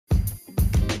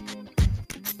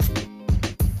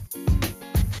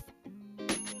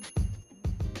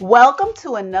Welcome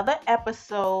to another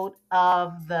episode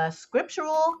of the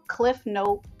Scriptural Cliff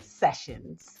Note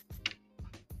Sessions.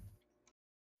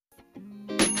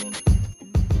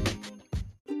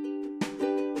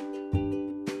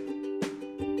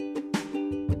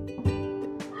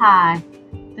 Hi,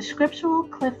 the Scriptural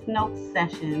Cliff Note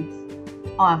Sessions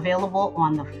are available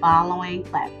on the following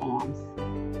platforms: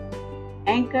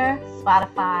 Anchor,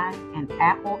 Spotify, and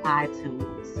Apple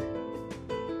iTunes.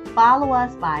 Follow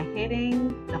us by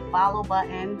hitting the follow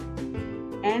button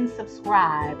and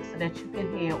subscribe so that you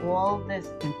can hear all this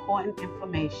important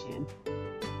information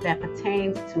that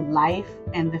pertains to life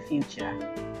and the future.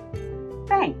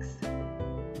 Thanks.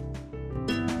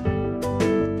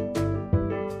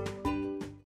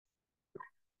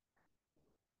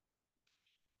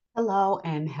 Hello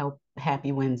and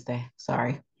happy Wednesday.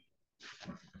 Sorry.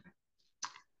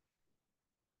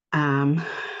 Um,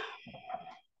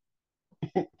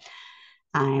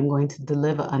 I am going to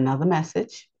deliver another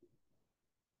message,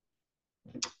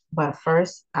 but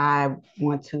first I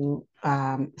want to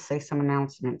say some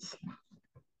announcements.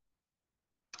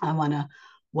 I want to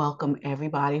welcome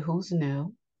everybody who's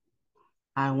new.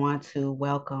 I want to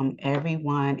welcome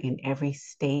everyone in every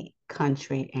state,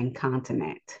 country, and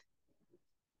continent.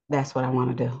 That's what I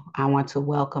want to do. I want to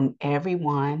welcome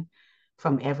everyone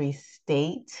from every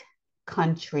state,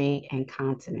 country, and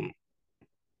continent.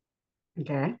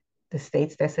 Okay. The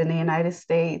states that's in the United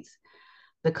States,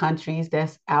 the countries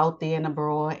that's out there and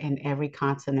abroad, and every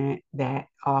continent that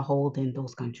are holding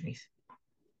those countries.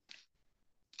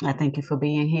 I thank you for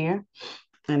being here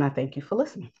and I thank you for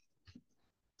listening.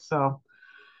 So,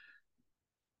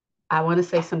 I want to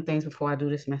say some things before I do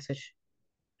this message.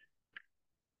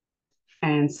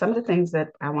 And some of the things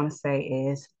that I want to say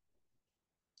is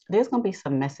there's going to be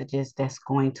some messages that's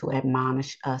going to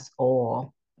admonish us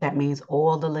all. That means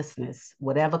all the listeners,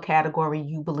 whatever category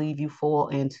you believe you fall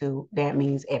into, that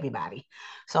means everybody.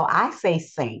 So I say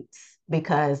saints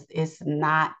because a it's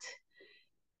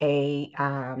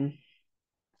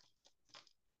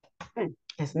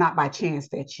not by chance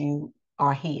that you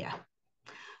are here.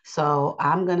 So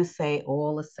I'm going to say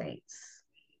all the saints.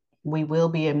 We will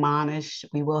be admonished.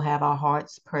 We will have our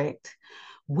hearts pricked.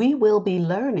 We will be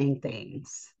learning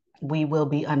things. We will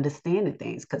be understanding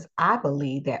things because I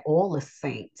believe that all the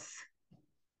saints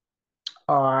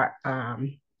are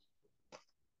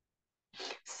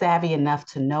savvy enough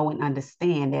to know and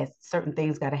understand that certain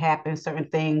things got to happen, certain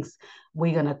things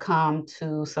we're going to come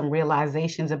to some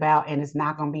realizations about, and it's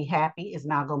not going to be happy, it's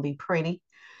not going to be pretty,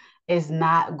 it's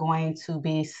not going to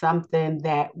be something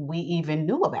that we even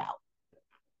knew about.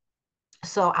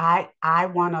 So I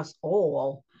want us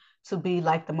all to be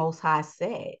like the Most High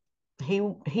said.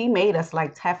 He made us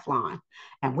like Teflon,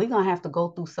 and we're gonna have to go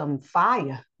through some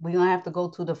fire. We're gonna have to go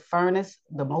to the furnace,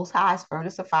 the Most High's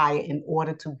furnace of fire, in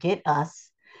order to get us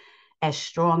as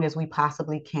strong as we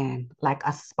possibly can, like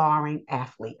a sparring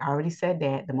athlete. I already said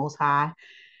that the Most High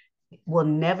will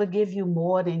never give you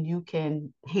more than you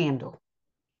can handle.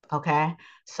 Okay.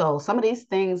 So some of these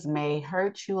things may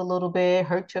hurt you a little bit,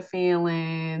 hurt your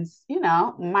feelings,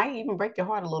 might even break your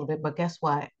heart a little bit. But guess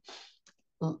what?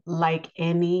 Like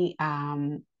any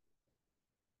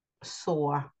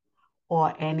sore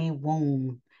or any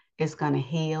wound, it's going to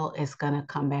heal, it's going to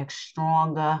come back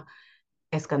stronger,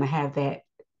 it's going to have that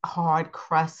hard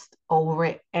crust over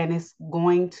it, and it's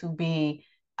going to be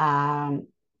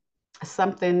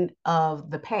something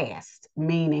of the past,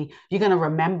 meaning you're going to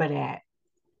remember that.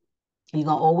 You're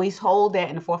going to always hold that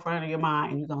in the forefront of your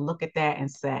mind, and you're going to look at that and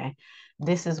say,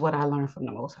 this is what I learned from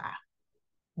the Most High.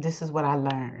 This is what I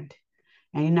learned.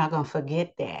 And you're not going to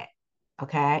forget that.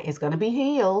 Okay. It's going to be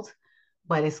healed,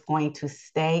 but it's going to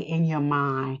stay in your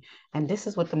mind. And this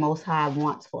is what the Most High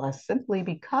wants for us, simply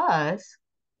because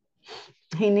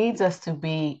He needs us to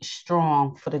be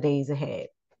strong for the days ahead.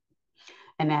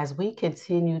 And as we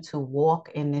continue to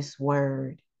walk in this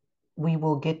word, we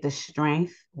will get the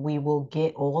strength. We will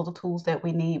get all the tools that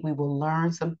we need. We will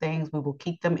learn some things. We will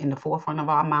keep them in the forefront of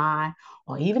our mind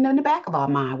or even in the back of our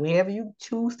mind, wherever you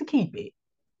choose to keep it.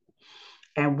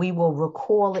 And we will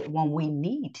recall it when we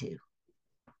need to.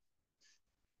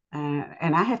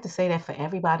 And I have to say that for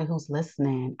everybody who's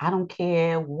listening, I don't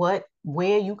care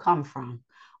where you come from,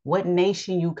 what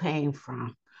nation you came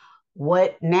from,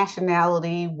 what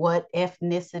nationality, what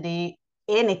ethnicity,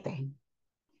 anything,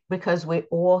 because we're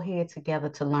all here together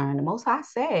to learn. The Most High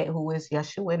said, who is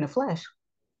Yeshua in the flesh,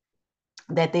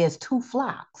 that there's two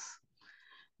flocks,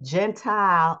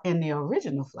 Gentile and the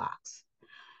original flocks.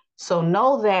 So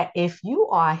know that if you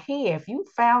are here, if you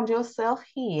found yourself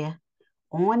here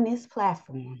on this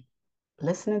platform,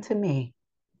 listening to me,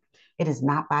 it is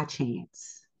not by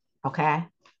chance. Okay.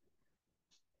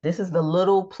 This is the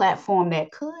little platform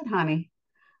that could, honey.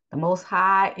 The Most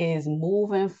High is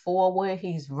moving forward.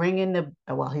 He's ringing the,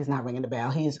 well, he's not ringing the bell.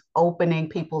 He's opening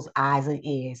people's eyes and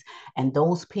ears. And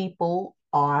those people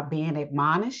are being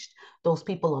admonished. Those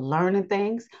people are learning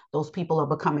things. Those people are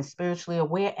becoming spiritually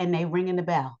aware and they ringing the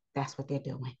bell. That's what they're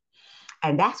doing.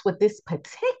 And that's what this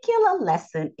particular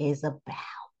lesson is about.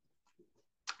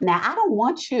 Now, I don't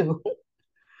want you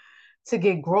to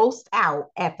get grossed out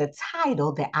at the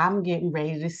title that I'm getting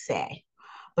ready to say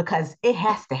because it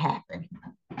has to happen.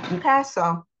 Okay,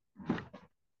 so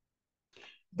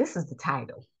this is the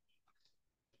title.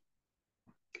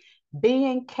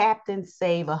 Being Captain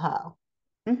Save a Hoe.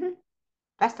 Mm-hmm.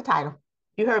 That's the title.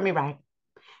 You heard me right.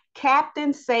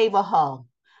 Captain Save a Hoe.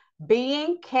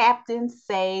 Being Captain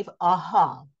Save a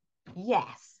Hoe.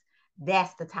 Yes,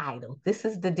 that's the title. This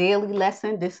is the daily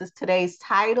lesson. This is today's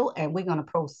title, and we're going to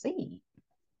proceed.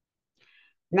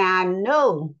 Now, I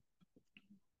know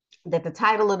that the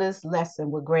title of this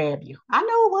lesson would grab you. I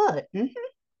know it would. Mm-hmm.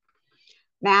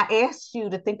 Now, I asked you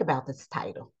to think about this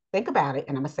title. Think about it,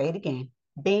 and I'm going to say it again.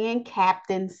 Being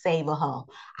Captain Save a Hoe.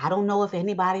 I don't know if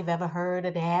anybody's ever heard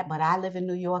of that, but I live in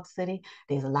New York City.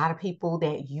 There's a lot of people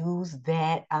that use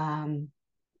that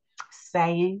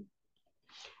saying.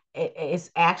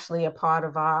 It's actually a part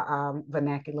of our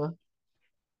vernacular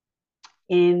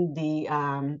in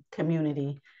the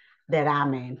community that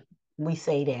I'm in. We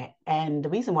say that. And the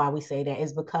reason why we say that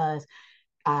is because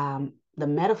the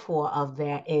metaphor of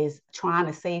that is trying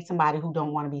to save somebody who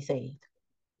don't want to be saved.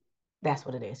 That's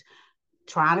what it is.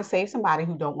 Trying to save somebody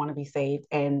who don't want to be saved.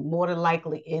 And more than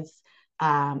likely, it's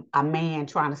a man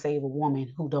trying to save a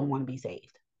woman who don't want to be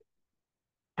saved.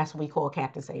 That's what we call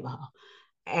Captain Save a Hoe.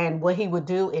 And what he would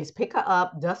do is pick her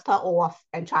up, dust her off,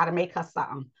 and try to make her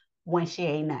something when she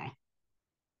ain't nothing.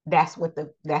 That's what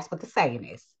the saying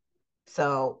is.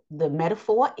 So the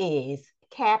metaphor is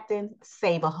Captain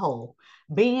Save a Hoe.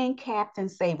 Being Captain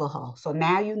Save a Hoe. So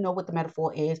now you know what the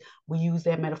metaphor is. We use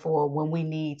that metaphor when we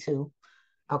need to.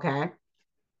 Okay.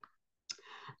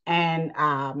 And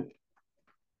I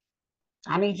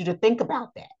need you to think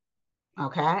about that.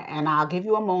 Okay. And I'll give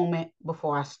you a moment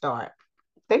before I start.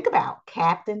 Think about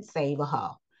Captain Save a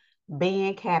Hoe.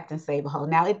 Being Captain Save a Hoe.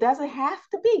 Now, it doesn't have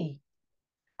to be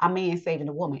a man saving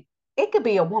a woman, it could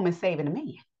be a woman saving a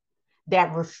man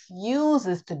that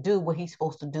refuses to do what he's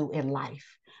supposed to do in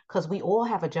life. Because we all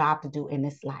have a job to do in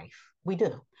this life. We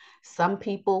do. Some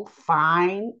people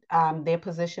find their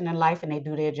position in life and they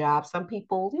do their job. Some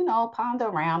people, ponder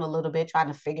around a little bit, trying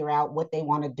to figure out what they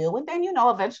want to do. And then,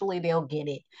 eventually they'll get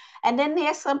it. And then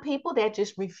there's some people that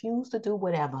just refuse to do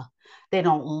whatever. They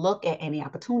don't look at any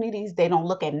opportunities. They don't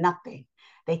look at nothing.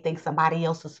 They think somebody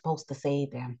else is supposed to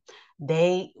save them.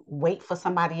 They wait for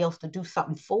somebody else to do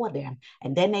something for them.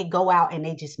 And then they go out and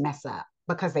they just mess up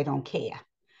because they don't care.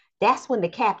 That's when the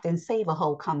Captain Save a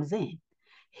Hoe comes in.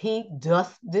 He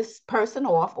dusts this person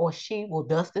off, or she will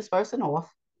dust this person off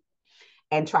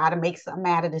and try to make something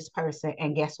out of this person.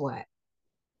 And guess what?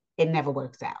 It never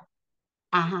works out.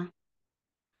 Uh-huh.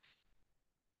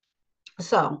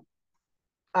 So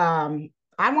I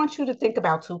want you to think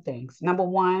about two things. Number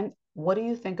one, what do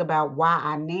you think about why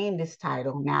I named this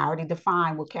title? Now, I already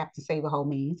defined what Captain Save a Hoe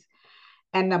means.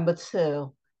 And number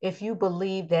two, if you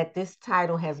believe that this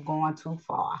title has gone too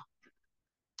far.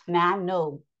 Now, I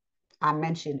know I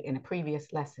mentioned in a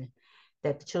previous lesson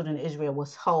that the children of Israel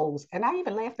was hoes. And I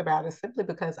even laughed about it simply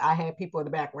because I had people in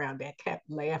the background that kept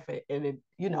laughing. And,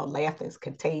 laughter is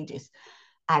contagious.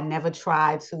 I never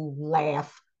tried to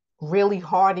laugh, really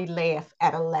hearty laugh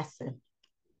at a lesson.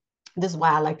 This is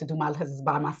why I like to do my lessons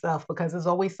by myself, because there's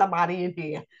always somebody in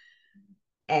here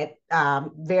at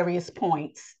various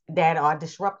points that are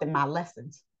disrupting my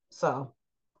lessons. So,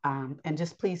 and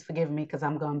just please forgive me because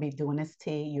I'm going to be doing this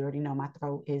tea. You already know my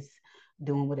throat is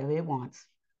doing whatever it wants.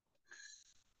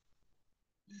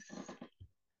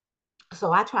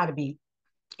 So I try to be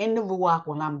in the ruach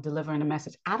when I'm delivering a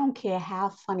message. I don't care how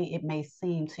funny it may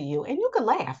seem to you. And you can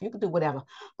laugh, you can do whatever.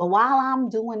 But while I'm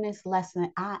doing this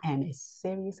lesson, I am as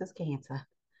serious as cancer.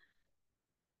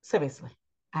 Seriously,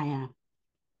 I am.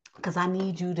 Because I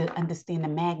need you to understand the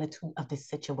magnitude of this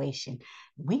situation.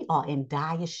 We are in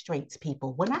dire straits,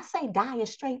 people. When I say dire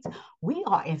straits, we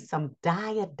are in some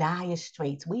dire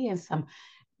straits. We in some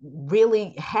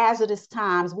really hazardous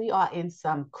times. We are in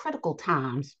some critical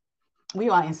times. We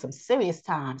are in some serious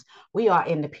times. We are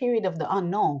in the period of the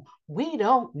unknown. We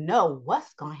don't know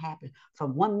what's going to happen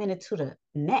from one minute to the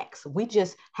next. We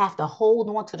just have to hold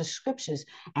on to the scriptures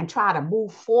and try to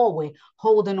move forward,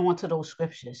 holding on to those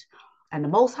scriptures. And the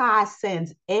Most High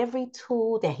sends every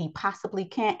tool that he possibly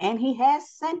can. And he has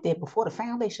sent it before the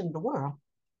foundation of the world.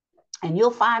 And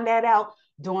you'll find that out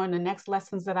during the next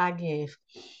lessons that I give.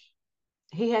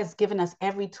 He has given us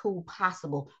every tool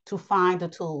possible to find the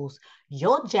tools.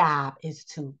 Your job is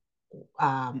to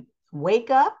wake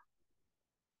up,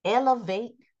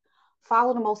 elevate,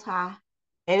 follow the Most High.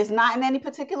 It is not in any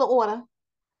particular order.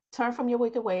 Turn from your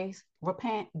wicked ways,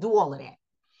 repent, do all of that.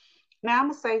 Now I'm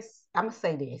gonna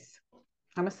say this.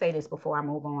 I'm gonna say this before I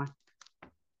move on.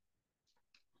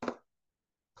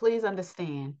 Please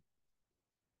understand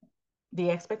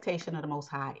the expectation of the Most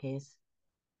High is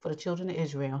for the children of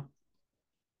Israel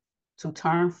to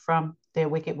turn from their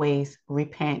wicked ways,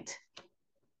 repent,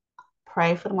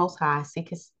 pray for the Most High, seek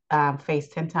His face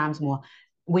 10 times more.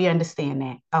 We understand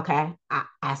that, okay?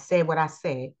 I said what I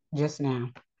said just now.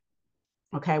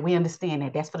 Okay, we understand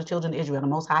that. That's for the children of Israel. The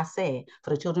Most High said,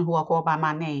 for the children who are called by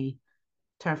my name,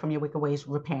 turn from your wicked ways,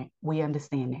 repent. We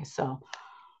understand that. So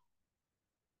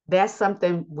that's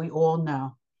something we all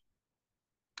know.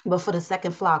 But for the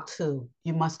second flock too,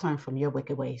 you must turn from your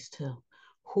wicked ways too.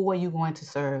 Who are you going to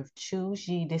serve? Choose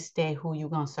ye this day who you're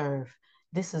going to serve.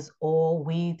 This is all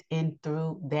weaved in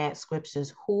through that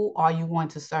scriptures. Who are you going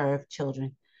to serve,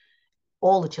 children?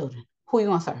 All the children. Who are you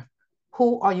going to serve?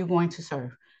 Who are you going to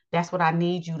serve? That's what I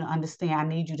need you to understand. I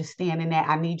need you to stand in that.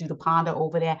 I need you to ponder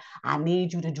over that. I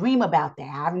need you to dream about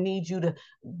that. I need you to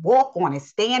walk on it,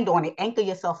 stand on it, anchor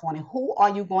yourself on it. Who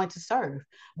are you going to serve?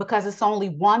 Because it's only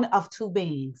one of two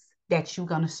beings that you're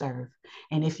going to serve.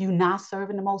 And if you're not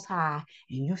serving the Most High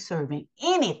and you serving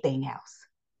anything else,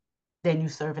 then you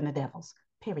serving the devils,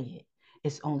 period.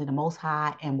 It's only the Most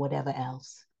High and whatever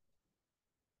else.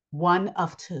 One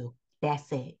of two. That's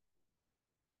it.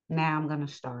 Now I'm going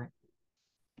to start.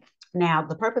 Now,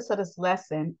 the purpose of this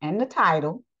lesson and the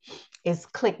title is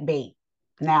clickbait.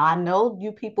 Now, I know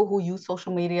you people who use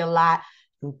social media a lot,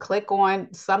 you click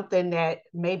on something that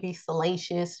may be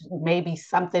salacious, maybe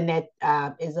something that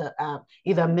is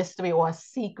either a mystery or a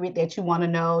secret that you want to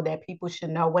know, that people should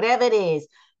know, whatever it is,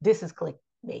 this is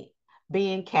clickbait,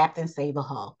 being Captain Save a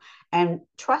Hull. And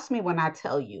trust me when I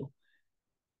tell you,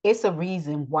 it's a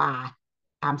reason why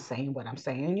I'm saying what I'm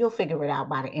saying, and you'll figure it out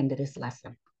by the end of this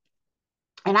lesson.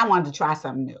 And I wanted to try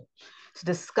something new, to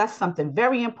discuss something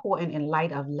very important in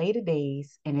light of later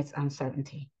days and its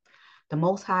uncertainty. The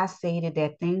Most High stated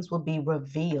that things will be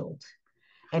revealed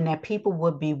and that people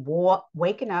would be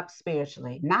waking up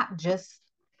spiritually, not just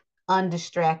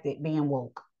undistracted, being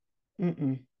woke.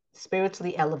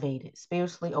 Spiritually elevated,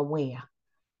 spiritually aware,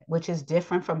 which is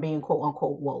different from being quote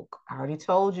unquote woke. I already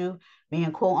told you,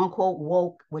 being quote unquote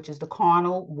woke, which is the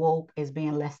carnal woke, is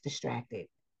being less distracted.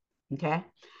 Okay.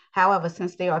 However,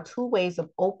 since there are two ways of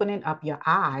opening up your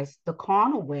eyes, the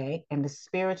carnal way and the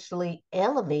spiritually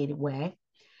elevated way,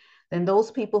 then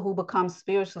those people who become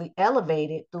spiritually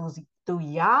elevated through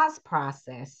Yah's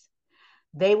process,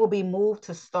 they will be moved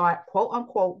to start, quote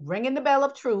unquote, ringing the bell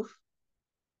of truth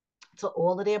to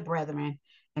all of their brethren,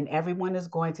 and everyone is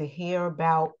going to hear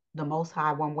about the Most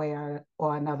High one way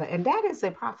or another. And that is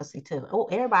a prophecy too. Oh,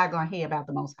 everybody's going to hear about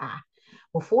the Most High.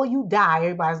 Before you die,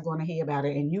 everybody's going to hear about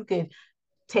it, and you could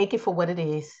take it for what it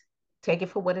is. Take it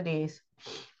for what it is.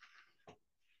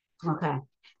 Okay.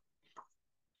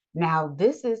 Now,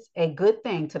 this is a good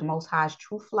thing to the Most High's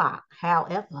true flock.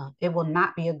 However, it will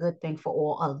not be a good thing for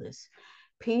all others.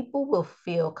 People will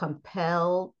feel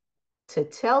compelled to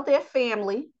tell their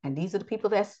family, and these are the people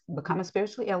that's becoming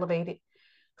spiritually elevated,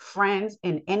 friends,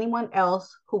 and anyone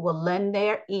else who will lend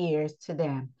their ears to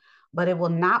them. But it will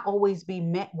not always be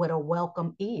met with a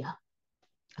welcome ear.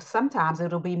 Sometimes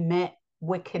it'll be met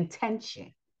with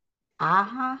contention.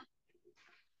 The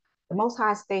Most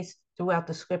High states throughout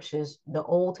the scriptures, the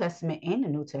Old Testament and the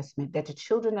New Testament, that the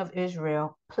children of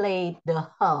Israel played the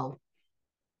hull.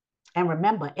 And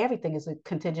remember, everything is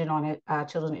contingent on it,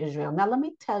 children of Israel. Now, let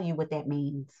me tell you what that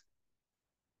means.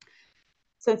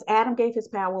 Since Adam gave his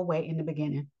power away in the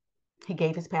beginning, he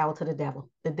gave his power to the devil.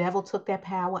 The devil took that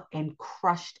power and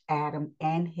crushed Adam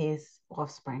and his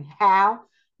offspring. How?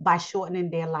 By shortening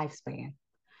their lifespan,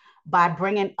 by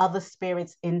bringing other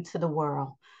spirits into the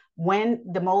world. When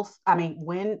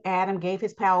Adam gave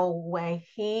his power away,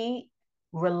 he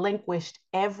relinquished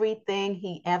everything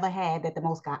he ever had that the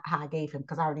Most High gave him.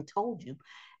 Because I already told you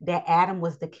that Adam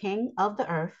was the king of the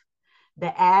earth,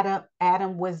 that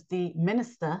Adam was the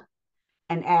minister,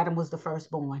 and Adam was the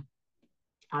firstborn.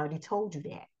 I already told you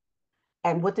that.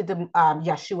 And what did the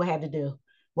Yeshua had to do?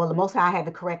 Well, the Most High had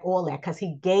to correct all that because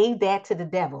he gave that to the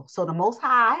devil. So the Most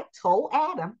High told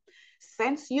Adam,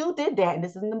 since you did that, and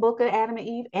this is in the book of Adam and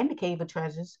Eve and the Cave of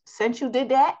Treasures, since you did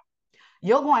that,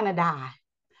 you're going to die.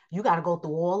 You got to go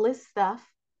through all this stuff,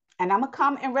 and I'm going to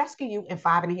come and rescue you in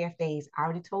 5.5 days. I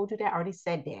already told you that. I already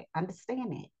said that.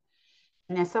 Understand that.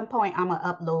 And at some point, I'm going to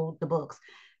upload the books.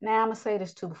 Now, I'm going to say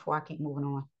this too before I keep moving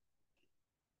on.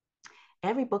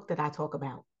 Every book that I talk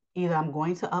about, either I'm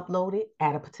going to upload it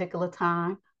at a particular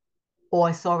time or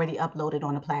it's already uploaded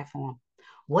on the platform.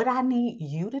 What I need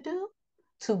you to do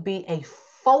to be a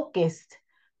focused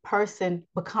person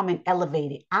becoming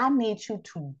elevated, I need you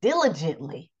to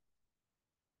diligently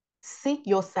seek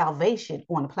your salvation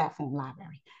on the platform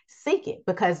library. Seek it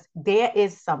because there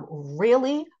is some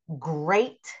really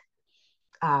great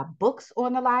books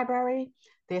on the library.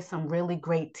 There's some really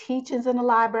great teachings in the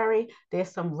library. There's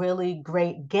some really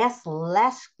great guest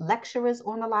lecturers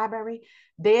on the library.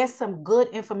 There's some good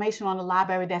information on the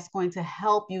library that's going to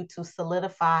help you to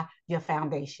solidify your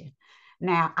foundation.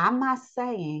 Now, I'm not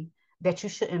saying that you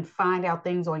shouldn't find out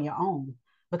things on your own,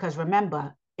 because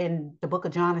remember, in the book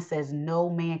of John, it says, no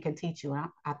man can teach you.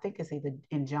 I think it's either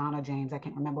in John or James. I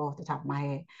can't remember off the top of my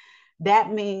head.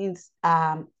 That means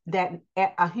that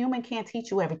a human can't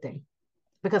teach you everything,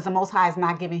 because the Most High is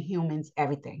not giving humans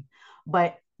everything,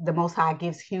 but the Most High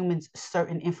gives humans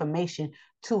certain information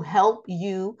to help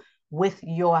you with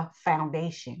your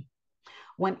foundation.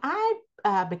 When I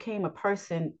became a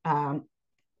person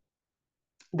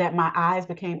that my eyes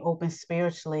became open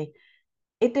spiritually,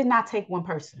 it did not take one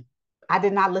person. I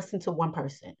did not listen to one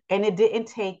person, and it didn't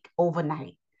take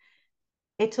overnight.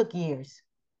 It took years.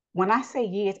 When I say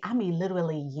years, I mean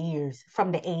literally years,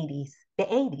 from the 80s. The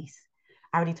 80s.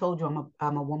 I already told you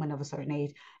I'm a woman of a certain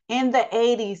age. In the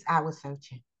 80s, I was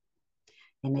searching.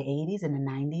 In the 80s, in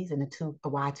the 90s, in the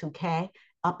Y2K,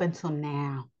 up until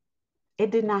now. It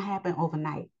did not happen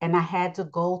overnight. And I had to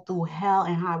go through hell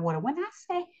and high water. When I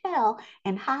say hell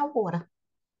and high water,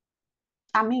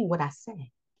 I mean what I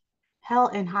say. Hell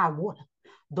and high water.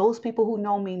 Those people who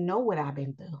know me know what I've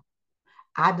been through.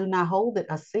 I do not hold it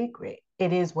a secret.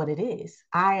 It is what it is.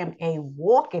 I am a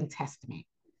walking testament.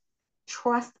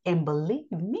 Trust and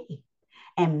believe me.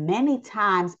 And many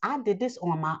times I did this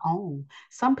on my own.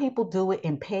 Some people do it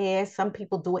in pairs. Some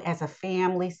people do it as a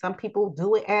family. Some people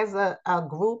do it as a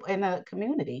group in a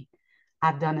community.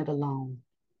 I've done it alone.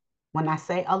 When I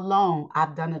say alone,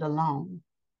 I've done it alone.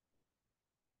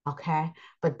 Okay.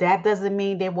 But that doesn't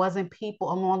mean there wasn't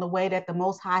people along the way that the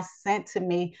Most High sent to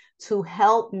me to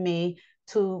help me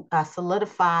to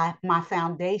solidify my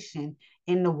foundation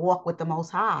in the walk with the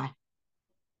Most High.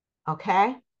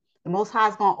 Okay. The Most High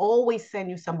is going to always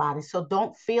send you somebody. So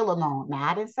don't feel alone.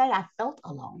 Now, I didn't say I felt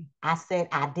alone. I said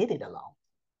I did it alone.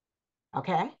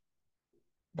 Okay.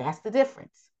 That's the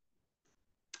difference.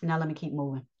 Now, let me keep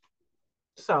moving.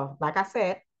 So, like I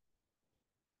said,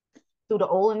 through the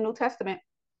Old and New Testament,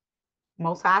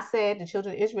 Most High said the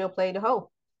children of Israel played the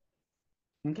hoe.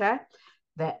 Okay.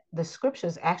 That the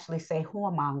scriptures actually say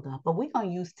whoremonger, but we're going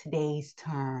to use today's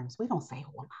terms. We don't say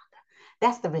whoremonger.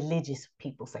 That's the religious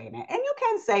people saying that. And you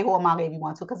can say whoremonger if you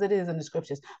want to, because it is in the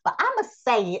scriptures. But I'm going to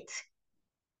say it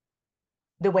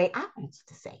the way I want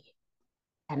to say it.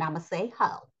 And I'm going to say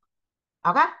hoe.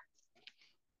 Okay?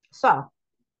 So,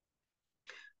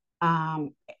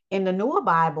 um, in the newer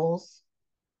Bibles,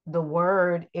 the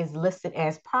word is listed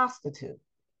as prostitute.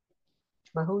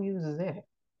 But who uses it?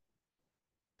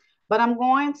 But I'm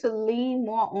going to lean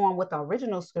more on what the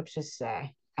original scriptures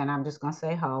say. And I'm just going to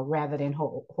say hoe rather than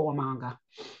whoremonger.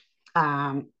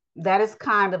 That is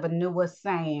kind of a newer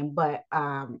saying, but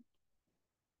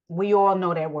we all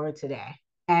know that word today.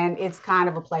 And it's kind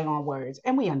of a play on words.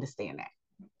 And we understand that.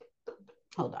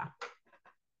 Hold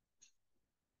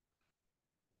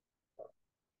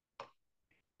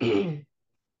on.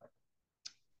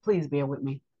 Please bear with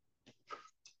me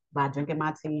by drinking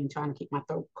my tea and trying to keep my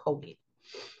throat coated.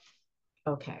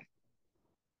 Okay.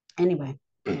 Anyway,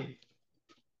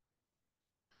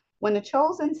 when the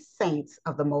chosen saints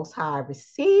of the Most High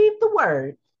receive the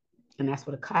word, and that's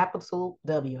with a capital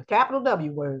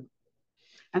W word,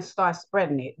 and start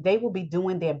spreading it, they will be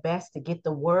doing their best to get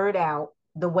the word out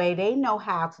the way they know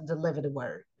how to deliver the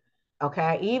word.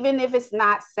 Okay. Even if it's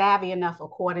not savvy enough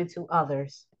according to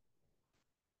others,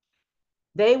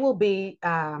 they will be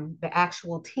the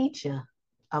actual teacher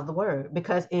of the word.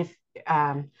 Because if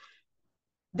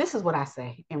this is what I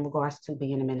say in regards to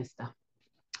being a minister.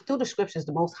 Through the scriptures,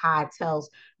 the Most High tells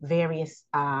various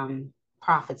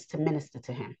prophets to minister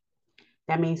to him.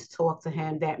 That means talk to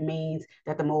him. That means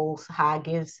that the Most High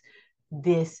gives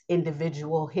this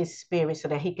individual his spirit so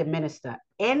that he can minister.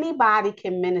 Anybody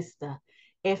can minister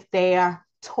if they are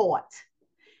taught.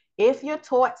 If you're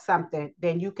taught something,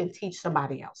 then you can teach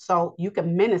somebody else. So you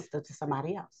can minister to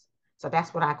somebody else. So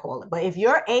that's what I call it. But if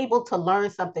you're able to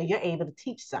learn something, you're able to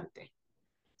teach something.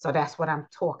 So that's what I'm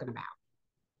talking about.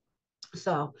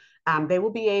 So they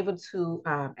will be able to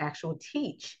actually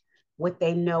teach what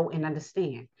they know and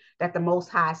understand. That the Most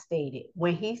High stated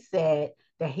when he said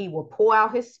that he will pour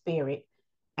out his spirit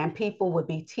and people would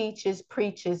be teachers,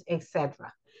 preachers,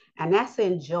 etc. And that's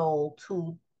in Joel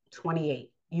 2:28,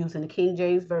 using the King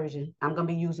James Version. I'm going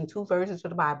to be using two versions of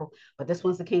the Bible, but this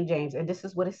one's the King James. And this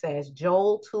is what it says,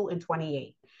 Joel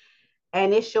 2:28.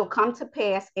 And it shall come to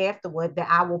pass afterward that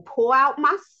I will pour out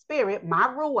my spirit, my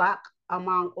ruach,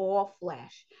 among all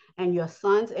flesh. And your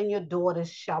sons and your daughters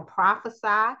shall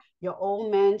prophesy, your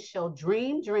old men shall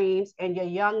dream dreams, and your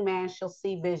young man shall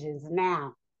see visions.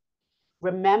 Now,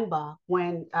 remember,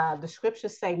 when the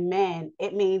scriptures say men,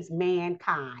 it means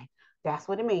mankind. That's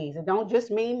what it means. It don't just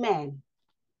mean men.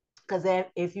 Because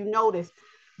if you notice,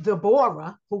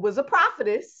 Deborah, who was a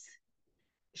prophetess,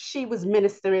 she was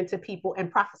ministering to people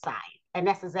and prophesying. And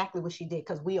that's exactly what she did,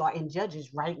 because we are in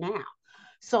Judges right now.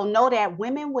 So know that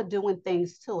women were doing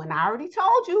things too. And I already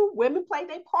told you, women played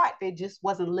their part. They just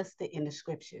wasn't listed in the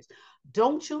scriptures.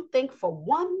 Don't you think for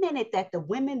 1 minute that the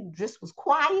women just was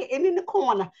quiet and in the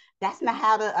corner. That's not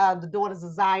how the daughters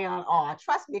of Zion are.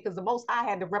 Trust me, because the Most High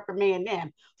had to reprimand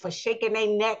them for shaking their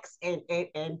necks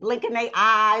and blinking their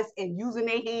eyes and using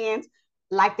their hands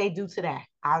like they do today.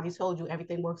 I already told you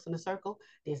everything works in a circle.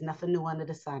 There's nothing new under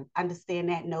the sun. Understand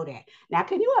that, know that. Now,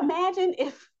 can you imagine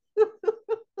if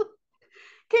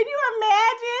can you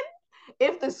imagine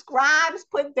if the scribes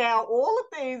put down all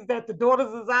the things that the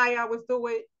daughters of Zion was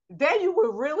doing? Then you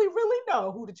would really, really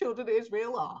know who the children of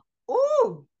Israel are.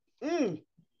 Ooh,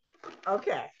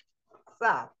 okay.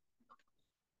 So,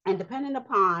 and depending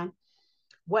upon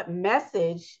what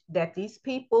message that these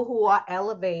people who are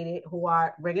elevated, who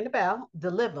are ringing the bell,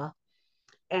 deliver,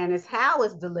 and it's how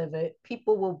it's delivered,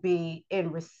 people will be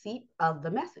in receipt of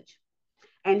the message.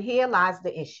 And here lies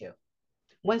the issue.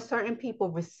 When certain people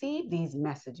receive these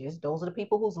messages, those are the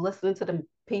people who's listening to the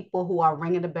people who are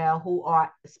ringing the bell, who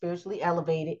are spiritually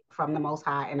elevated from the Most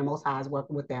High, and the Most High is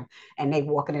working with them, and they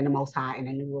walking in the Most High and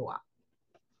in the Ruach.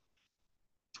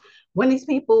 When these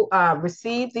people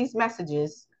receive these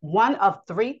messages, one of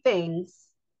three things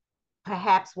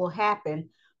perhaps will happen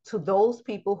to those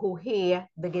people who hear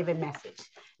the given message.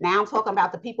 Now I'm talking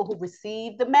about the people who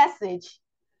receive the message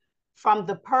from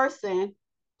the person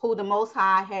who the Most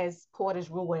High has poured his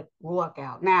ruach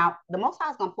out. Now, the Most High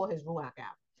is going to pour his ruach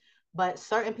out, but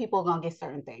certain people are going to get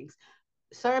certain things.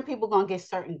 Certain people are going to get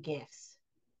certain gifts.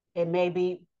 It may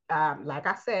be, like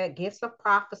I said, gifts of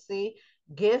prophecy,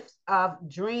 gifts of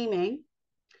dreaming,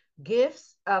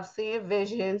 gifts of seeing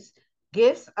visions,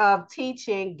 gifts of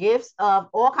teaching, gifts of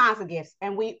all kinds of gifts.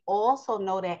 And we also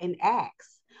know that in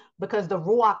Acts, because the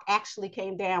Ruach actually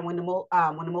came down when the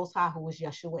Most High, who was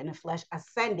Yeshua in the flesh,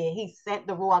 ascended. He sent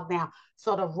the Ruach down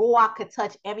so the Ruach could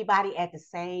touch everybody at the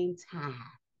same time.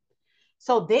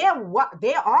 So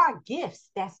there are gifts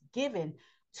that's given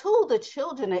to the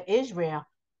children of Israel.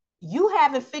 You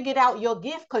haven't figured out your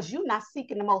gift because you're not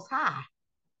seeking the Most High.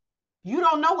 You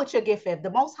don't know what your gift is.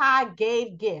 The Most High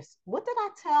gave gifts. What did I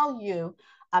tell you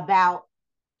about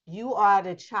you are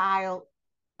the child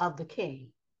of the King?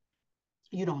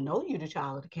 You don't know you're the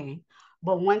child of the King.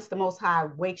 But once the Most High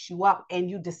wakes you up and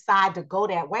you decide to go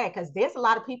that way, because there's a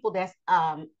lot of people that's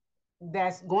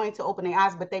going to open their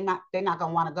eyes, but they're not going to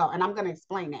want to go. And I'm going to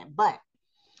explain that. But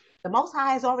the Most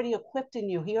High is already equipped in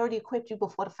you. He already equipped you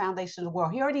before the foundation of the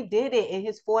world. He already did it in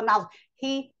his foreknowledge.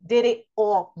 He did it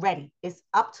already. It's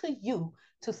up to you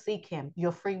to seek him,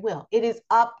 your free will. It is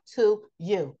up to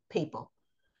you, people.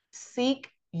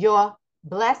 Seek your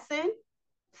blessing.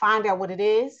 Find out what it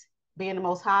is. Being the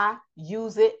Most High.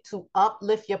 Use it to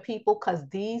uplift your people, because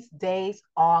these days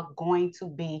are going to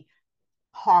be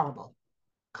horrible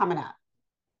coming up.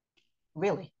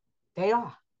 Really, they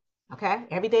are. Okay.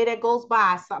 Every day that goes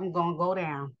by, something's going to go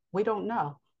down. We don't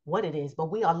know what it is, but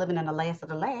we are living in the last of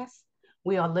the last.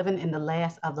 We are living in the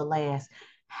last of the last.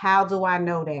 How do I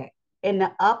know that? In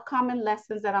the upcoming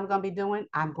lessons that I'm going to be doing,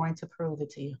 I'm going to prove it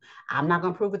to you. I'm not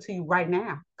going to prove it to you right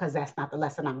now because that's not the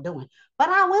lesson I'm doing, but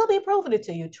I will be proving it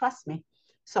to you. Trust me.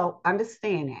 So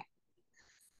understand that.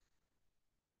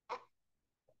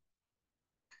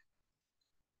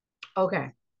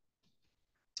 Okay.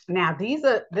 Now,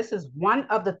 this is one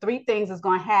of the three things that's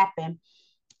going to happen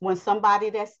when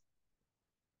somebody that's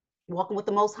walking with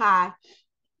the Most High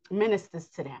ministers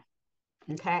to them.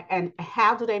 Okay. And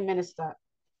how do they minister?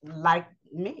 Like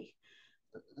me.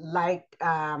 Like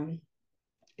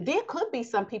there could be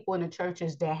some people in the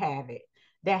churches that have it,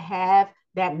 that have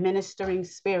that ministering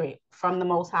spirit from the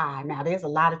Most High. Now, there's a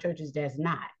lot of churches that's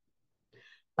not.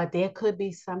 But there could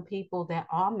be some people that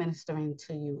are ministering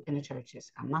to you in the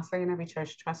churches. I'm not saying every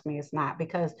church, trust me, it's not,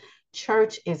 because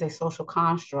church is a social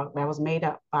construct that was made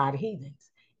up by the heathens.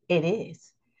 It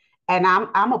is. And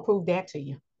I'm gonna prove that to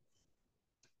you.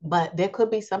 But there could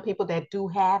be some people that do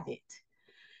have it.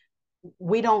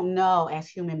 We don't know as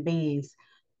human beings,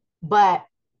 but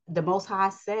the Most High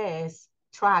says,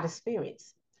 try the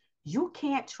spirits. You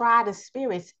can't try the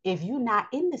spirits if you're not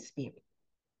in the spirit.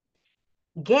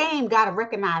 Game got to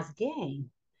recognize game.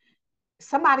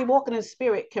 Somebody walking in the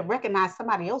spirit can recognize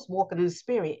somebody else walking in the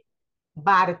spirit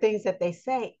by the things that they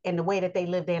say and the way that they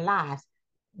live their lives.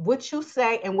 What you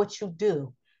say and what you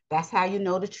do, that's how you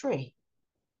know the tree.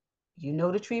 You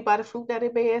know the tree by the fruit that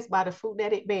it bears, by the fruit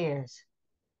that it bears.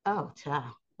 Oh,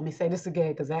 child. Let me say this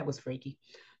again because that was freaky.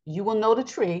 You will know the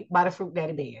tree by the fruit that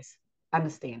it bears.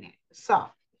 Understand that. So,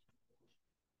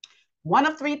 one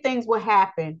of three things will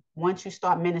happen once you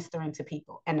start ministering to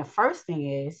people. And the first thing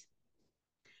is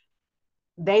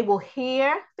they will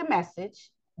hear the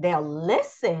message, they'll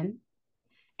listen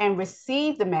and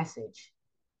receive the message.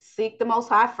 Seek the Most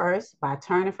High first by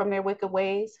turning from their wicked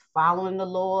ways, following the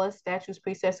laws, statutes,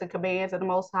 precepts, and commands of the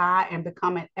Most High, and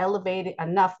becoming elevated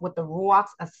enough with the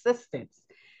Ruach's assistance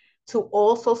to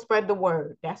also spread the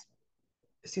word. That's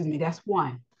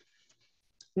one.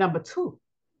 Number two,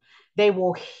 they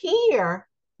will hear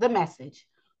the message,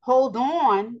 hold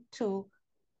on to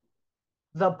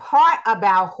the part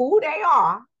about who they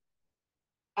are,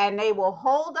 and they will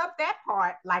hold up that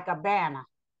part like a banner.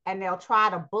 And they'll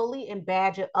try to bully and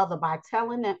badger others by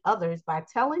telling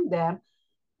them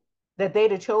that they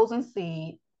the chosen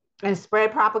seed and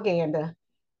spread propaganda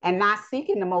and not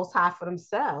seeking the Most High for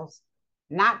themselves,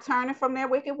 not turning from their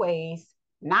wicked ways,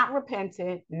 not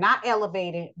repenting, not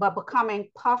elevated, but becoming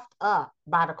puffed up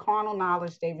by the carnal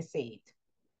knowledge they received.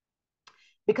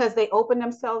 Because they open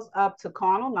themselves up to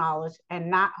carnal knowledge and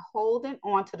not holding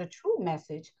on to the true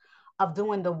message of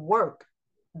doing the work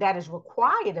that is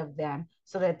required of them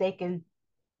so that they can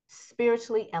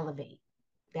spiritually elevate.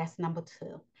 That's number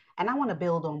two. And I want to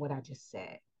build on what I just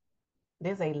said.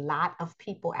 There's a lot of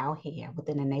people out here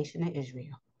within the nation of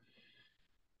Israel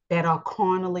that are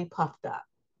carnally puffed up.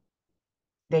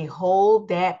 They hold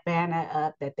that banner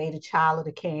up that they the child of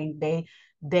the king.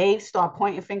 They start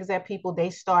pointing fingers at people. They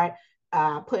start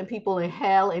putting people in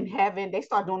hell, in heaven. They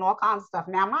start doing all kinds of stuff.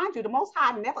 Now, mind you, the Most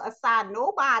High never assigned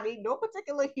nobody, no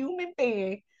particular human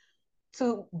being,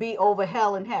 to be over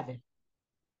hell and heaven.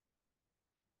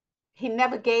 He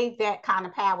never gave that kind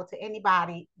of power to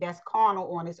anybody that's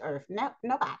carnal on this earth. No,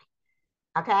 nobody.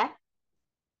 Okay.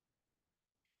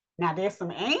 Now there's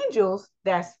some angels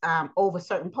that's over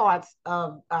certain parts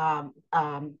of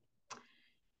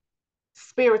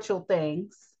spiritual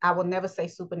things. I will never say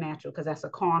supernatural because that's a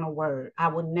carnal word. I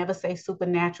will never say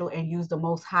supernatural and use the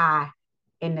Most High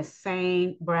in the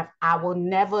same breath. I will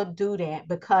never do that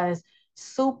because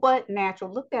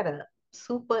supernatural, look that up.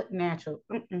 Supernatural.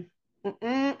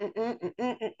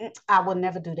 I will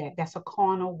never do that. That's a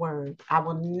carnal word. I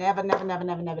will never, never, never,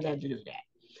 never, never, never do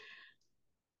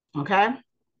that. Okay.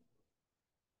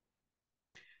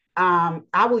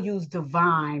 I will use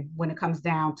divine when it comes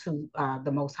down to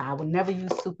the Most High. I will never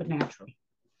use supernatural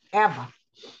ever.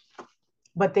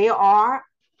 But there are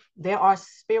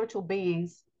spiritual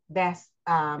beings that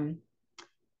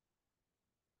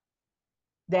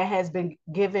has been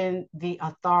given the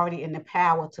authority and the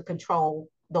power to control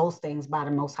those things by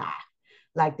the Most High.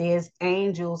 Like there's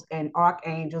angels and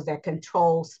archangels that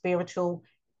control spiritual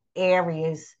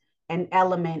areas and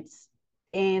elements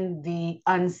in the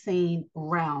unseen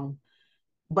realm.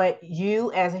 But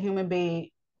you as a human being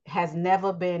has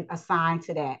never been assigned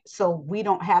to that. So we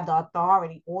don't have the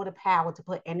authority or the power to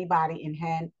put anybody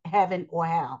in heaven or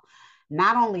hell.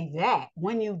 Not only that,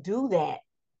 when you do that,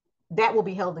 that will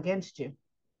be held against you.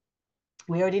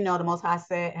 We already know the Most High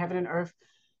said heaven and earth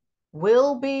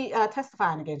will be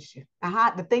testifying against you.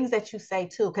 The things that you say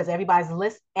too, because every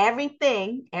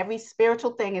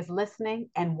spiritual thing is listening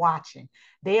and watching.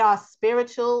 They are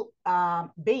spiritual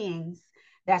beings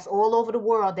that's all over the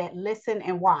world that listen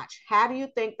and watch. How do you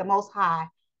think the Most High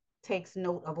takes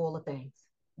note of all the things?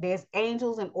 There's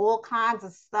angels and all kinds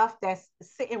of stuff that's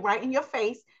sitting right in your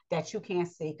face that you can't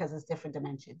see because it's different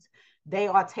dimensions. They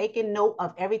are taking note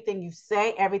of everything you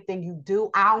say, everything you do.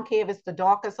 I don't care if it's the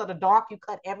darkest of the dark. You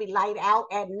cut every light out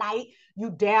at night. You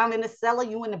down in the cellar.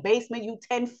 You in the basement. You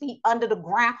 10 feet under the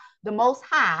ground. The Most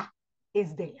High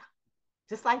is there.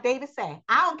 Just like David said,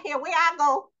 I don't care where I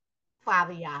go,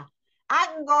 Father Yah. I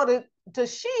can go to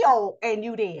Sheol and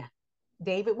you there.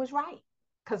 David was right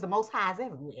because the Most High is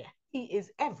everywhere. He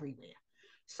is everywhere.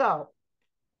 So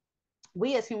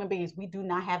we as human beings, we do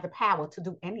not have the power to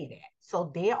do any of that.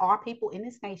 So there are people in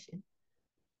this nation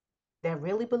that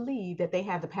really believe that they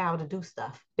have the power to do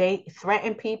stuff. They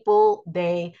threaten people.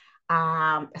 They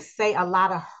say a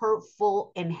lot of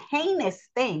hurtful and heinous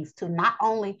things to not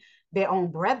only their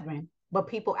own brethren, but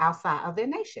people outside of their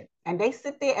nation. And they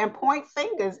sit there and point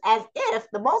fingers as if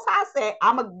the Most High said,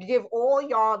 I'm going to give all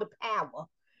y'all the power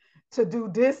to do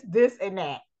this, this, and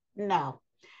that. No.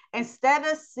 Instead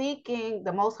of seeking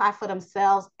the Most High for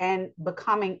themselves and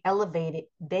becoming elevated,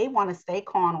 they want to stay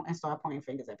carnal and start pointing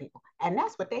fingers at people. And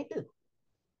that's what they do.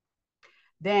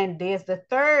 Then there's the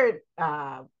third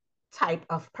type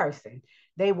of person.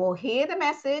 They will hear the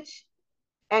message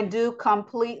and do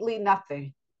completely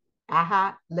nothing.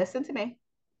 Listen to me.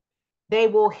 They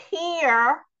will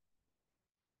hear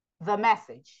the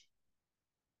message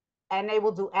and they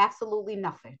will do absolutely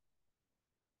nothing.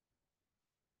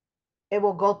 It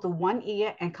will go through one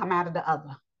ear and come out of the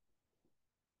other.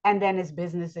 And then it's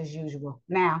business as usual.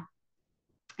 Now,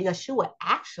 Yeshua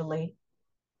actually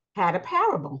had a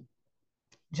parable,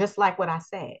 just like what I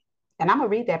said. And I'm going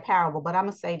to read that parable, but I'm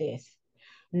going to say this.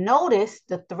 Notice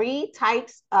the three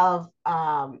types of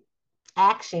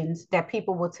actions that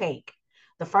people will take.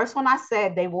 The first one I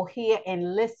said, they will hear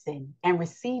and listen and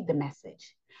receive the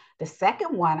message. The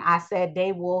second one, I said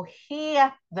they will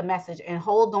hear the message and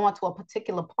hold on to a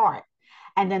particular part.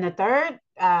 And then the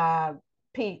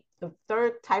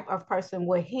third type of person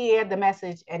will hear the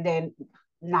message and then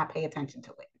not pay attention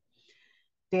to it.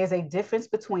 There's a difference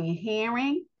between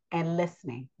hearing and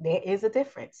listening. There is a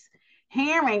difference.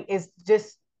 Hearing is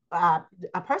just a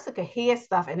person could hear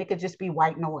stuff and it could just be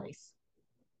white noise,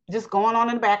 just going on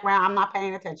in the background. I'm not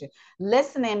paying attention.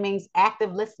 Listening means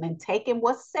active listening, taking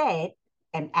what's said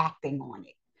and acting on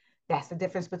it. That's the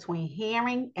difference between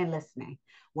hearing and listening,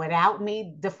 without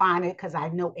me defining it, because I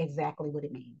know exactly what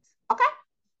it means. Okay?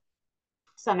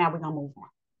 So now we're going to move on.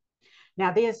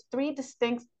 Now there's three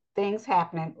distinct things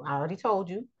happening. I already told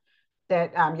you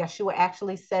that Yeshua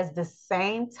actually says the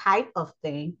same type of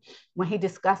thing when he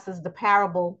discusses the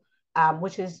parable,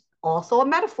 which is also a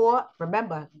metaphor.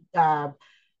 Remember,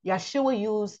 Yeshua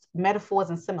used metaphors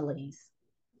and similes.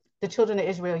 The children of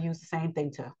Israel used the same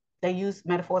thing too. They use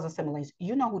metaphors and similes.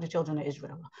 You know who the children of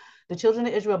Israel are. The children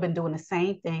of Israel have been doing the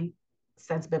same thing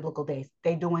since biblical days.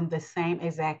 They're doing the same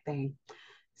exact thing.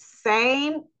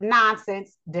 Same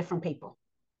nonsense, different people.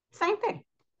 Same thing.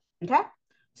 Okay?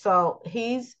 So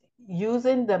he's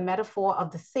using the metaphor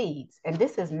of the seeds. And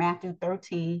this is Matthew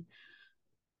 13,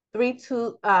 3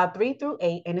 through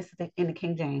 8, and this is in the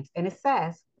King James. And it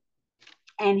says,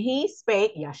 and he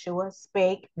spake, Yeshua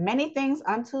spake many things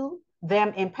unto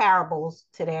them in parables.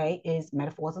 Today is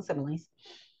metaphors and similes,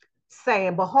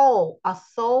 saying, behold, a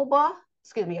sower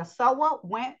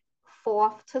went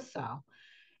forth to sow.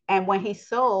 And when he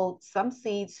sowed, some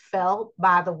seeds fell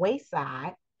by the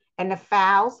wayside, and the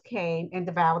fowls came and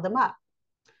devoured them up.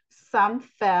 Some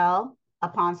fell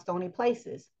upon stony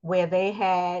places where they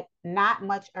had not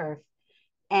much earth,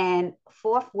 and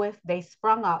forthwith they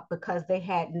sprung up because they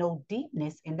had no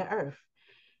deepness in the earth.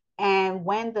 And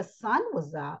when the sun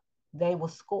was up, they were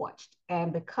scorched.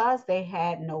 And because they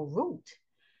had no root,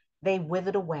 they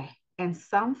withered away. And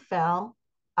some fell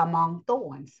among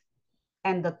thorns,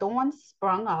 and the thorns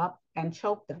sprung up and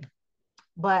choked them.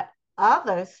 But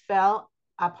others fell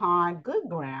upon good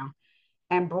ground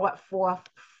and brought forth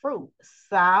fruit,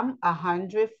 some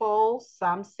 100-fold,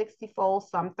 some 60-fold,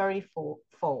 some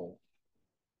 30-fold.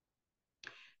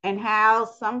 And how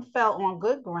some fell on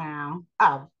good ground.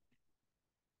 Oh,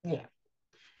 yeah.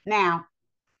 Now,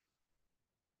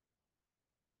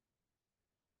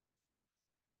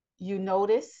 you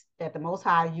notice that the Most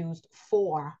High used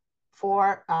four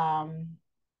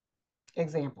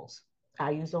examples.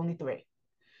 I used only three.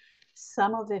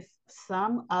 Some of this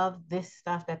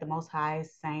stuff that the Most High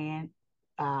is saying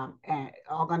and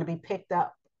are going to be picked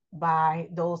up by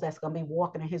those that's going to be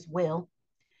walking in His will,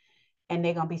 and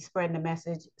they're going to be spreading the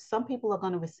message. Some people are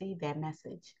going to receive that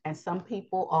message, and some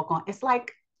people are going. It's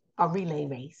like a relay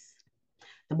race.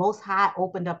 The Most High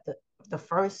opened up the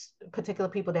first particular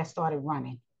people that started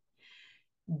running.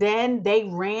 Then they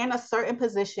ran a certain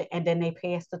position and then they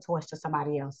passed the torch to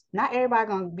somebody else. Not everybody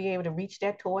going to be able to reach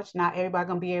that torch. Not everybody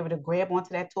going to be able to grab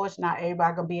onto that torch. Not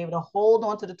everybody going to be able to hold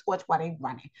onto the torch while they're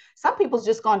running. Some people's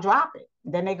just going to drop it.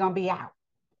 Then they're going to be out.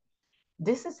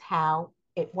 This is how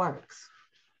it works.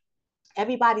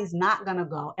 Everybody's not going to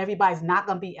go. Everybody's not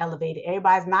going to be elevated.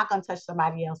 Everybody's not going to touch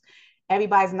somebody else.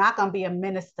 Everybody's not going to be a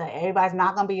minister. Everybody's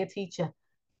not going to be a teacher.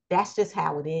 That's just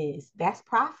how it is. That's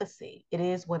prophecy. It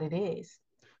is what it is.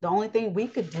 The only thing we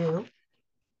could do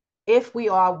if we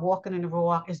are walking in the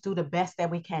Ruach is do the best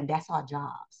that we can. That's our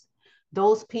jobs.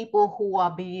 Those people who are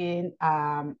being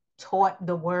taught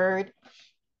the word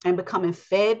and becoming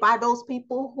fed by those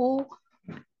people who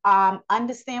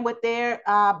understand what their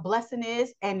blessing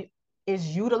is and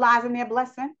is utilizing their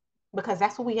blessing, because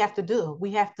that's what we have to do.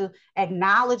 We have to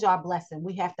acknowledge our blessing.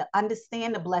 We have to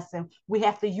understand the blessing. We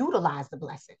have to utilize the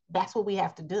blessing. That's what we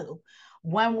have to do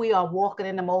when we are walking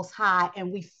in the Most High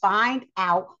and we find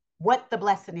out what the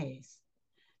blessing is.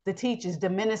 The teachers, the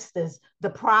ministers, the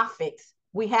prophets,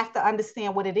 we have to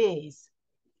understand what it is.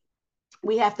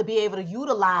 We have to be able to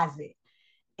utilize it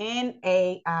in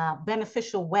a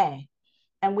beneficial way.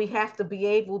 And we have to be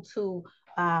able to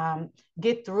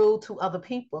get through to other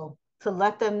people to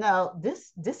let them know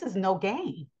this is no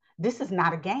game. This is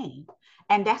not a game.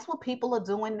 And that's what people are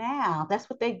doing now. That's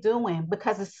what they're doing,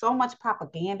 because there's so much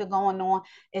propaganda going on.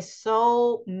 It's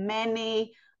so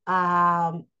many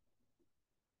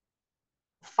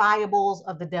fireballs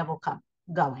of the devil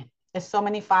going. There's so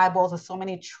many fireballs, there's so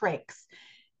many tricks.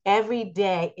 Every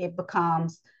day it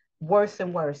becomes worse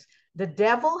and worse. The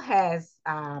devil has,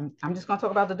 I'm just going to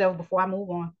talk about the devil before I move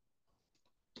on.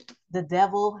 The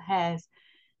devil has,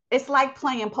 it's like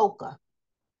playing poker.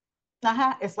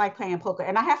 It's like playing poker.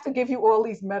 And I have to give you all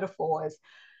these metaphors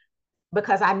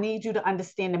because I need you to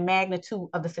understand the magnitude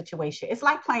of the situation. It's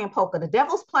like playing poker. The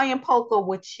devil's playing poker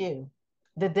with you.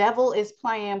 The devil is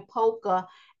playing poker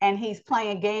and he's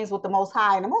playing games with the Most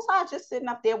High. And the Most High is just sitting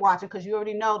up there watching, because you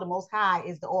already know the Most High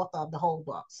is the author of the whole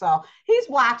book. So he's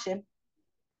watching.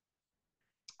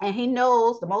 And he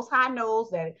knows, the Most High knows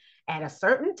that at a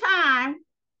certain time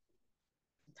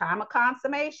of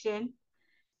consummation,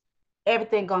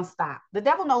 everything gonna stop. The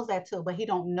devil knows that too, but he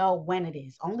don't know when it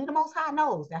is. Only the Most High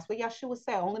knows. That's what Yeshua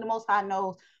said. Only the Most High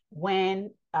knows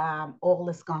when all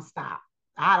this gonna stop.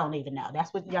 I don't even know.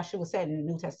 That's what Yeshua said in the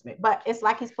New Testament. But it's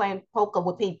like he's playing poker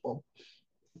with people,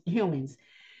 humans.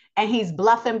 And he's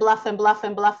bluffing,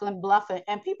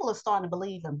 and people are starting to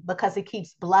believe him because he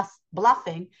keeps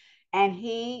bluffing, and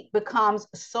he becomes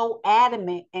so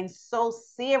adamant and so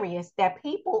serious that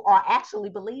people are actually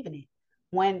believing it.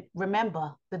 When,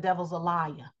 remember, the devil's a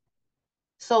liar.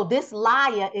 So this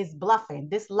liar is bluffing.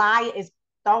 This liar is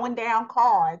throwing down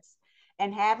cards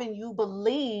and having you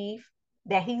believe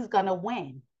that he's gonna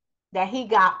win, that he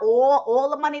got all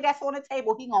the money that's on the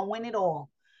table, he gonna win it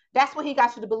all. That's what he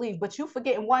got you to believe. But you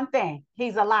forgetting one thing: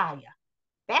 he's a liar.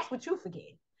 That's what you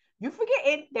forget. You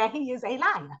forgetting that he is a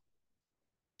liar.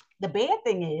 The bad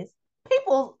thing is,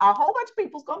 a whole bunch of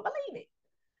people's gonna believe it.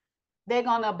 They're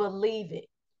gonna believe it.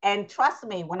 And trust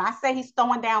me, when I say he's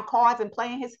throwing down cards and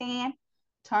playing his hand,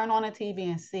 turn on the TV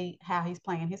and see how he's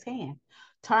playing his hand.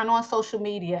 Turn on social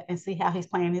media and see how he's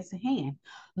playing his hand.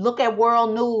 Look at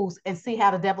world news and see how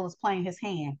the devil is playing his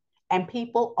hand. And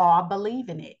people are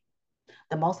believing it.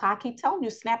 The Most High keep telling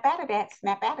you, snap out of that,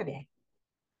 snap out of that.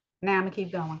 Now I'm gonna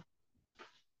keep going.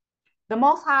 The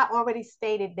Most High already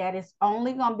stated that it's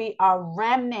only gonna be a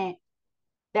remnant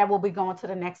that will be going to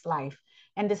the next life.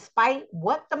 And despite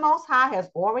what the Most High has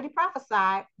already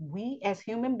prophesied, we as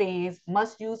human beings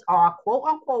must use our quote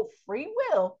unquote free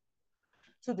will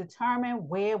to determine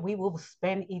where we will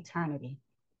spend eternity.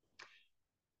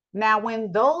 Now,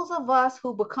 when those of us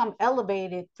who become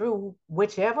elevated through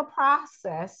whichever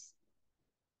process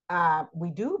we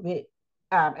do get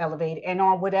elevated, and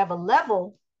on whatever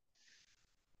level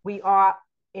we are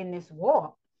in this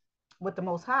walk with the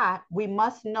Most High, we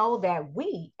must know that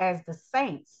we, as the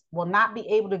saints, will not be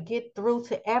able to get through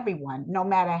to everyone, no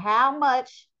matter how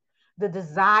much the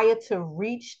desire to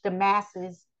reach the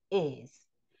masses is.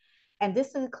 And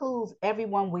this includes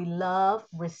everyone we love,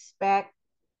 respect,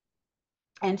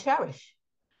 and cherish.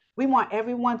 We want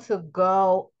everyone to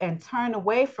go and turn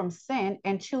away from sin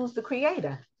and choose the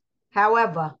Creator.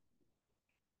 However,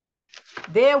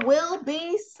 there will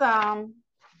be some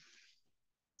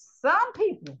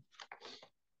people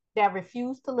that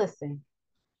refuse to listen,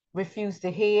 refuse to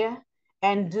hear,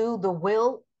 and do the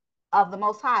will of the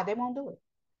Most High. They won't do it.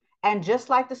 And just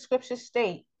like the scriptures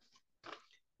state,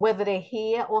 whether they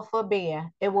hear or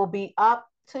forbear, it will be up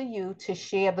to you to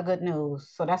share the good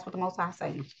news. So that's what the Most High is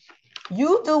saying.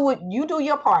 You do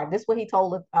your part. This is what he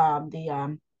told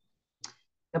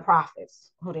the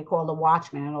prophets, who they call the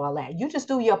watchmen and all that. You just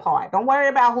do your part. Don't worry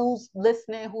about who's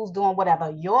listening, who's doing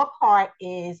whatever. Your part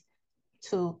is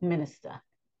to minister,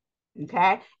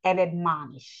 okay, and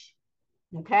admonish,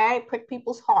 okay, prick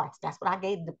people's hearts. That's what I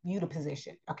gave you the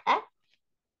position, okay?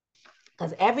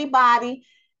 Because everybody,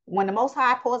 when the Most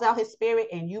High pours out his spirit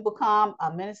and you become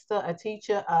a minister, a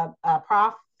teacher, a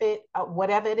prophet,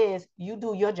 whatever it is, you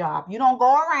do your job. You don't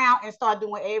go around and start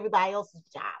doing everybody else's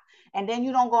job. And then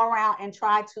you don't go around and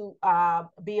try to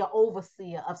be an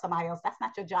overseer of somebody else. That's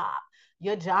not your job.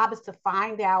 Your job is to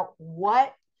find out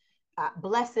what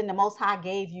blessing the Most High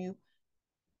gave you,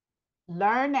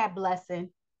 learn that blessing,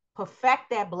 perfect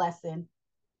that blessing,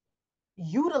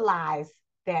 utilize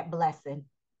that blessing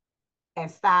and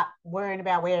stop worrying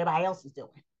about what everybody else is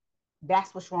doing.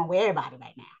 That's what's wrong with everybody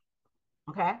right now.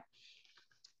 Okay.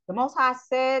 The Most High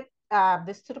said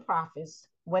this to the prophets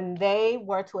when they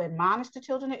were to admonish the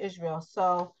children of Israel.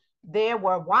 So there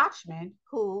were watchmen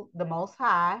who the Most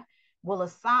High will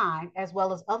assign, as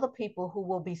well as other people who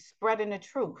will be spreading the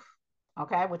truth,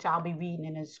 okay, which I'll be reading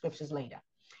in the scriptures later.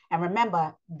 And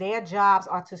remember, their jobs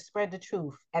are to spread the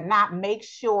truth and not make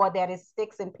sure that it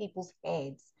sticks in people's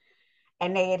heads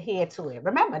and they adhere to it.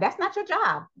 Remember, that's not your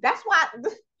job. That's why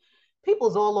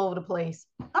people's all over the place.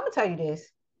 I'm gonna tell you this.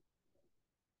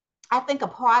 I think a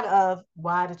part of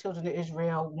why the children of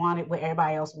Israel wanted what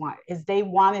everybody else wanted is they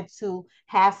wanted to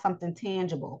have something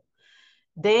tangible.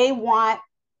 They want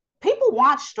People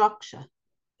want structure.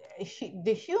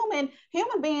 The human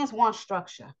beings want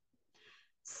structure.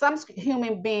 Some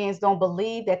human beings don't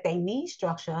believe that they need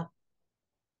structure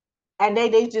and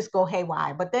they just go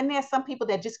haywire. But then there's some people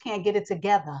that just can't get it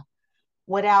together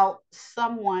without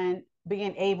someone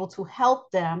being able to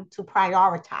help them to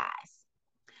prioritize.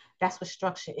 That's what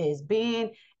structure is,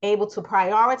 being able to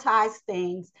prioritize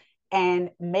things and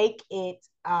make it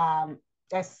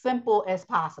as simple as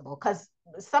possible. Because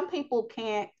some people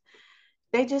can't,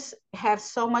 they just have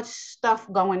so much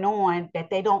stuff going on that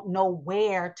they don't know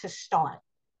where to start.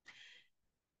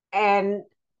 And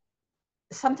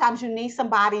sometimes you need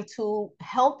somebody to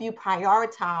help you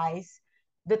prioritize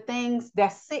the things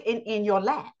that's sitting in your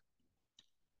lap.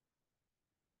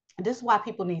 This is why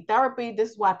people need therapy.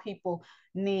 This is why people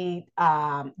need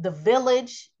the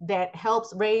village that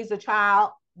helps raise a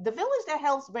child. The village that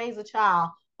helps raise a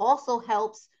child also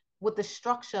helps with the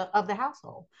structure of the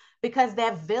household, because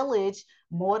that village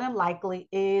more than likely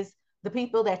is the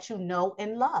people that you know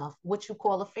and love, what you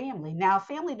call a family. Now, a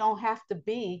family don't have to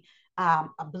be a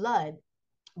blood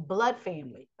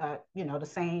family, the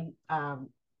same,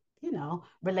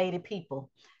 related people.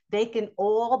 They can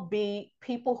all be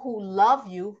people who love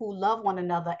you, who love one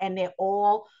another, and they're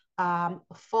all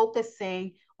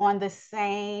focusing on the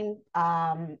same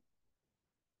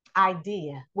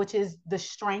idea, which is the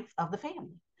strength of the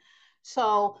family.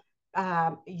 So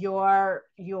your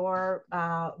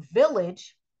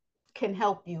village can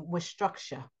help you with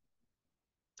structure,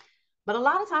 but a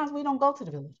lot of times we don't go to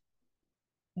the village.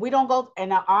 We don't go,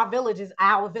 and our village is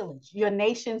our village, your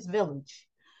nation's village,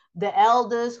 the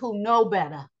elders who know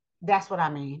better. That's what I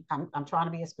mean. I'm trying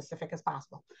to be as specific as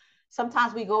possible.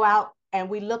 Sometimes we go out and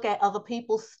we look at other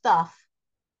people's stuff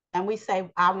and we say,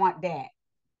 I want that.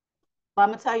 But I'm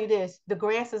going to tell you this, the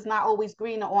grass is not always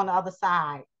greener on the other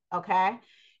side, okay?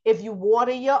 If you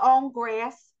water your own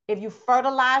grass, if you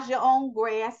fertilize your own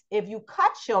grass, if you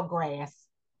cut your grass,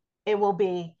 it will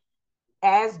be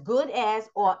as good as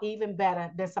or even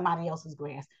better than somebody else's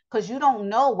grass, because you don't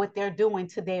know what they're doing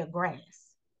to their grass.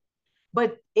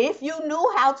 But if you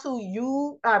knew how to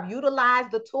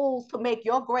utilize the tools to make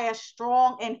your grass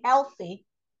strong and healthy,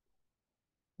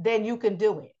 then you can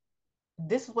do it.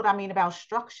 This is what I mean about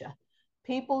structure.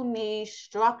 People need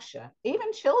structure.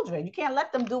 Even children, you can't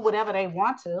let them do whatever they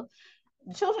want to.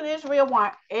 The children of Israel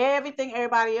want everything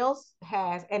everybody else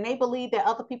has, and they believe that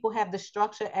other people have the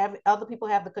structure, other people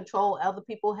have the control, other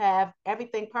people have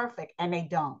everything perfect, and they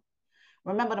don't.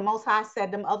 Remember, the Most High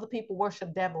said them other people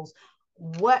worship devils.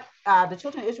 What the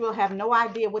children of Israel have no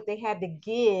idea what they had to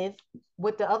give,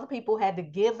 what the other people had to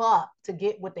give up to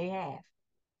get what they have.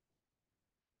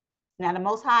 Now, the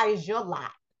Most High is your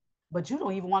lot, but you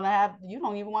don't even want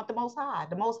the Most High.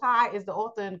 The Most High is the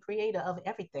author and creator of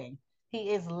everything.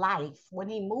 He is life. When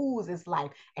he moves, it's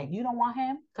life. And you don't want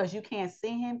him because you can't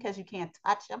see him, because you can't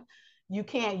touch him. You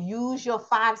can't use your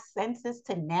five senses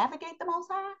to navigate the Most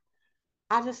High.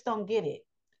 I just don't get it.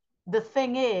 The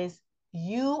thing is,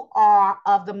 you are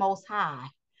of the Most High.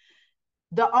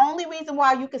 The only reason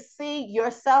why you could see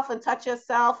yourself and touch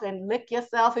yourself and lick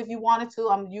yourself if you wanted to,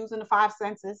 I'm using the five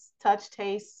senses, touch,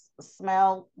 taste,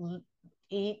 smell,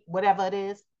 eat, whatever it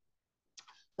is.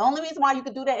 The only reason why you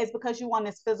could do that is because you're on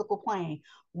this physical plane.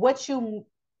 What you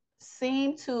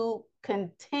seem to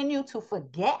continue to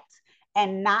forget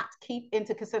and not keep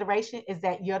into consideration is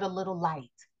that you're the little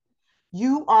light.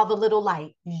 You are the little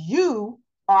light. You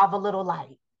are the little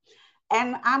light.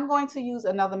 And I'm going to use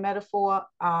another metaphor.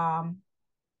 No,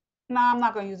 I'm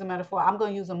not going to use a metaphor. I'm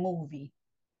going to use a movie.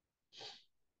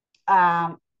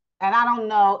 And I don't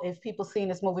know if people seen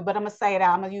this movie, but I'm going to say it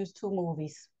out. I'm going to use two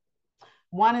movies.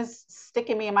 One is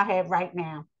sticking me in my head right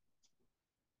now.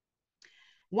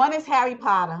 One is Harry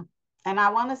Potter, and I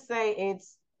want to say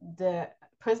it's the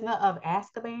Prisoner of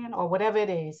Azkaban or whatever it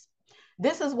is.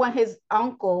 This is when his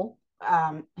uncle,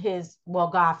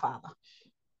 godfather,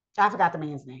 I forgot the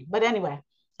man's name, but anyway,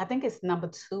 I think it's number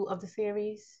 2 of the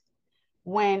series,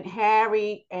 when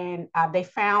Harry and they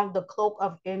found the cloak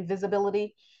of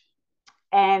invisibility,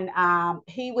 and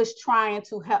he was trying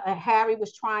to help. Harry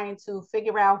was trying to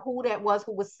figure out who that was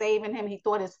who was saving him. He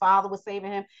thought his father was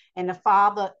saving him, and the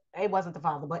father, it wasn't the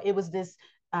father, but it was this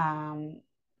um,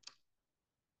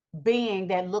 being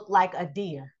that looked like a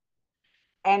deer,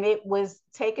 and it was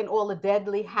taking all the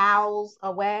deadly howls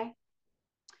away.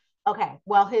 Okay,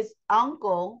 well, his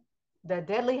uncle, the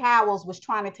deadly howls, was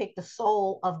trying to take the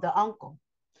soul of the uncle.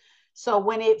 So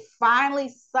when it finally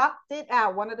sucked it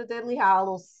out, one of the deadly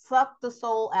hollows sucked the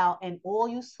soul out, and all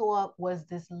you saw was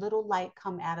this little light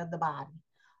come out of the body,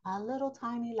 a little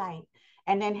tiny light.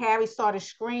 And then Harry started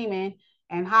screaming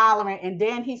and hollering, and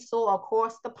then he saw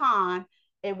across the pond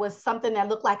it was something that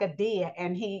looked like a deer,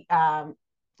 and he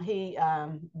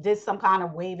did some kind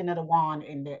of waving of the wand,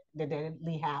 and the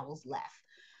deadly howls left.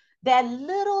 That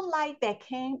little light that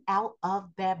came out of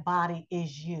that body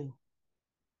is you.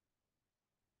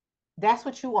 That's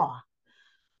what you are.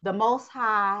 The Most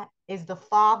High is the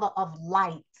Father of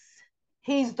lights.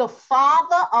 He's the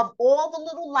Father of all the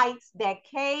little lights that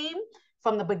came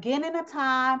from the beginning of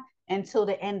time until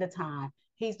the end of time.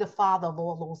 He's the Father of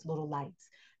all those little lights.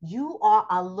 You are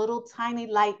a little tiny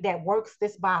light that works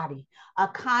this body, a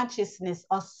consciousness,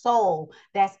 a soul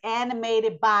that's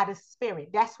animated by the Spirit.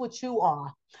 That's what you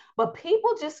are. But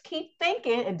people just keep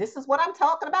thinking, and this is what I'm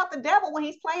talking about, the devil when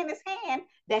he's playing his hand,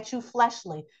 that you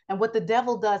fleshly. And what the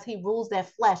devil does, he rules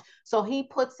that flesh. So he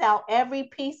puts out every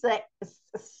piece of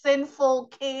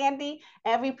sinful candy,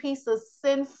 every piece of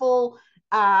sinful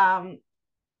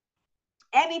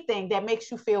anything that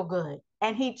makes you feel good.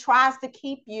 And he tries to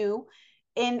keep you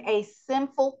in a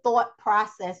sinful thought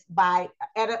process by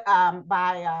I'm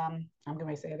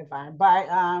going to say edifying,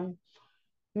 by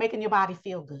making your body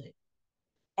feel good.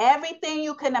 Everything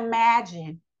you can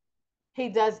imagine, he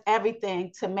does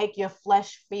everything to make your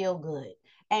flesh feel good.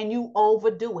 And you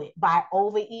overdo it by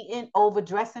overeating,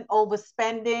 overdressing,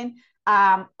 overspending,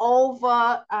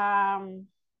 over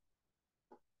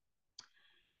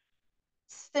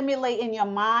stimulating your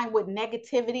mind with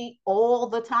negativity all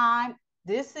the time.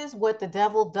 This is what the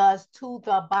devil does to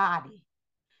the body.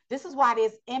 This is why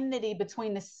there's enmity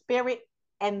between the spirit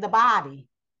and the body.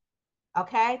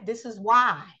 Okay, this is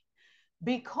why.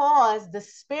 Because the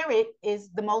spirit is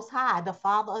the Most High, the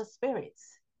Father of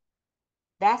spirits.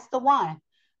 That's the one.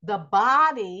 The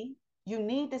body, you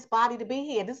need this body to be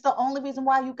here. This is the only reason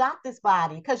why you got this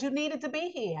body, because you needed to be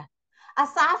here.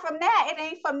 Aside from that, it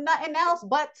ain't from nothing else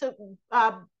but to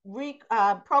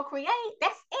procreate.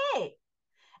 That's it.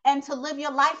 And to live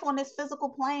your life on this physical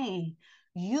plane.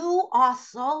 You are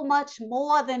so much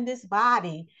more than this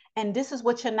body. And this is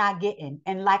what you're not getting.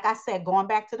 And like I said, going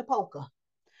back to the poker,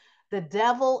 the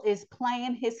devil is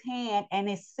playing his hand, and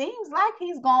it seems like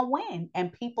he's going to win,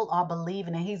 and people are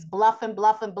believing it. He's bluffing,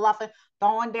 bluffing, bluffing,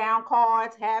 throwing down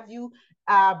cards, have you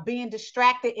being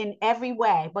distracted in every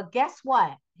way. But guess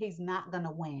what? He's not going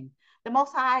to win. The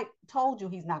Most High told you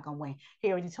he's not going to win.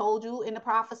 He already told you in the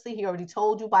prophecy. He already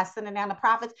told you by sending down the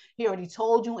prophets. He already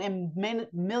told you in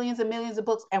millions and millions of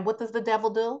books. And what does the devil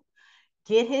do?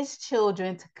 Get his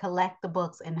children to collect the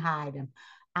books and hide them.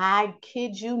 I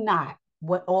kid you not.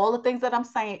 What all the things that I'm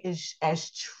saying is as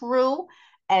true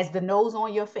as the nose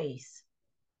on your face.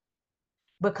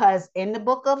 Because in the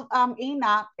book of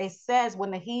Enoch, it says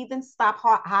when the heathens stop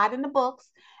hiding the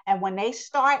books, and when they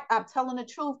start telling the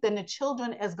truth, then the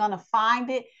children is going to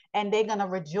find it, and they're going to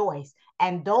rejoice.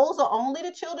 And those are only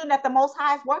the children that the Most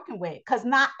High is working with, because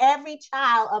not every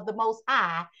child of the Most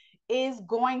High is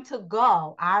going to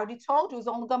go. I already told you it's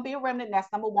only going to be a remnant.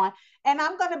 That's number one. And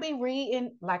I'm going to be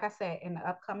reading, like I said, in the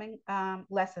upcoming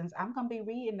lessons, I'm going to be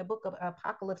reading the book of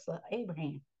Apocalypse of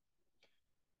Abraham.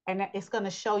 And it's going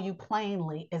to show you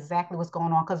plainly exactly what's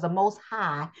going on, because the Most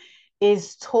High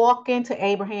is talking to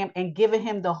Abraham and giving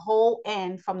him the whole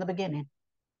end from the beginning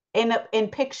in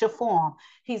picture form.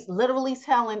 He's literally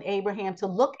telling Abraham to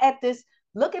look at this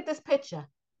picture,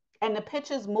 and the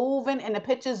picture's moving, and the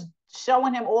picture's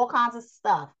showing him all kinds of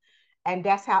stuff. And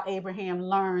that's how Abraham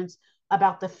learns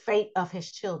about the fate of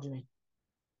his children.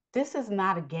 This is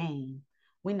not a game.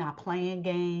 We're not playing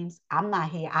games. I'm not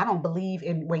here. I don't believe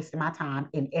in wasting my time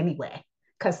in any way,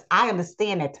 because I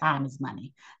understand that time is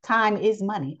money. Time is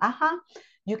money.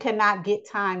 You cannot get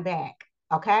time back.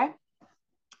 Okay.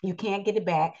 You can't get it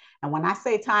back. And when I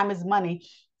say time is money,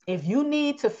 if you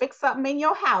need to fix something in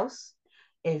your house,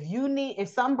 if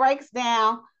something breaks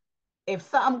down, if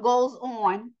something goes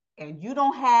on and you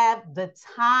don't have the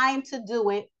time to do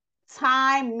it,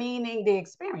 time meaning the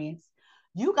experience,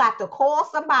 you got to call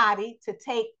somebody to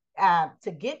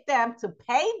get them to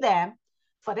pay them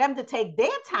for them to take their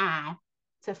time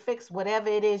to fix whatever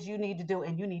it is you need to do,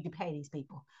 and you need to pay these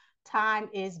people. Time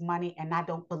is money, and I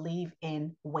don't believe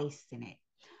in wasting it.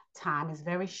 Time is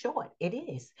very short. It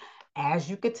is. As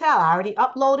you could tell, I already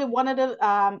uploaded one of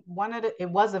the it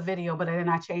was a video, but then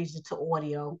I changed it to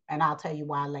audio, and I'll tell you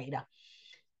why later.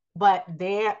 But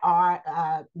there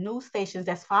are news stations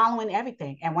that's following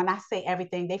everything. And when I say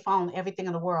everything, they follow everything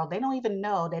in the world. They don't even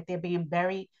know that they're being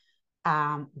very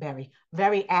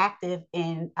active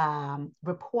in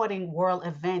reporting world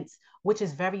events, which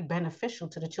is very beneficial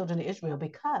to the children of Israel,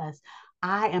 because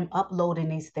I am uploading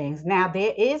these things. Now,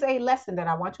 there is a lesson that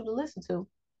I want you to listen to.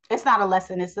 It's not a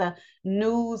lesson, it's a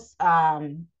news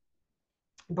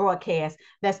broadcast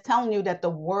that's telling you that the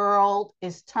world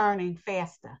is turning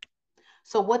faster.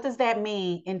 So what does that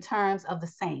mean in terms of the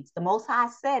saints? The Most High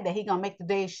said that He's going to make the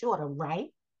days shorter, right?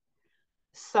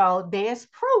 So there's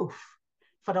proof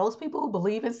for those people who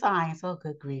believe in science. Oh,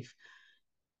 good grief.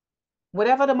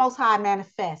 Whatever the Most High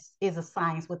manifests is a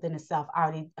science within itself.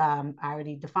 I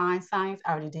already defined science.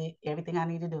 I already did everything I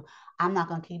need to do. I'm not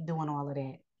going to keep doing all of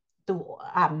that. Through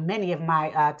many of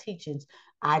my teachings,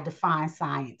 I define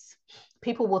science.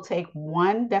 People will take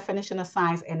one definition of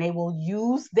science and they will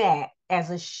use that as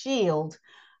a shield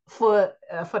for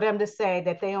them to say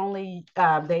that they only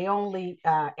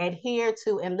adhere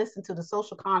to and listen to the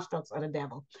social constructs of the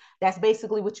devil. That's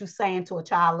basically what you're saying to a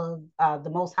child of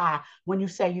the Most High when you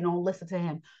say you don't listen to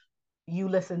him. You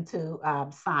listen to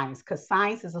science, because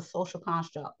science is a social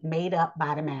construct made up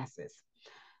by the masses.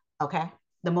 Okay,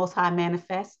 the Most High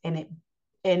manifests, and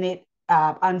it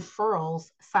unfurls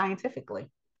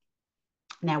scientifically.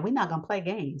 Now we're not gonna play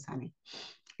games, honey.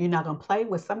 You're not going to play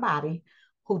with somebody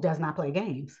who does not play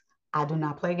games. I do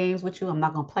not play games with you. I'm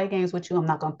not going to play games with you. I'm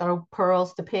not going to throw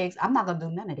pearls to pigs. I'm not going to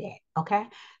do none of that. Okay.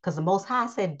 Because the Most High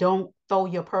said, don't throw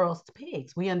your pearls to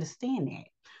pigs. We understand that.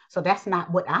 So that's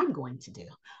not what I'm going to do.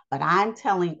 But I'm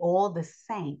telling all the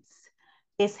saints,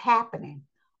 it's happening.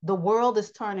 The world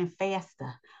is turning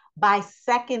faster by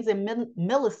seconds and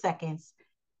milliseconds.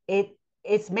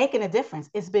 It's making a difference.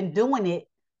 It's been doing it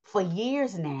for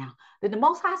years now. Did the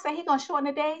Most High say He's gonna shorten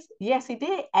the days? Yes, He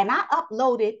did. And I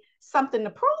uploaded something to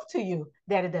prove to you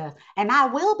that it does. And I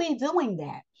will be doing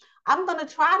that. I'm gonna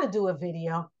try to do a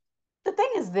video. The thing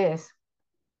is this: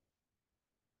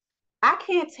 I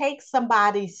can't take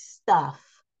somebody's stuff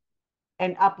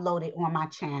and upload it on my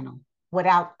channel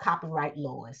without copyright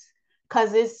laws,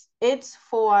 because it's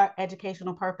for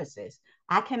educational purposes.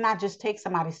 I cannot just take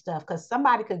somebody's stuff, because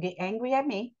somebody could get angry at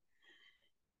me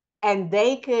and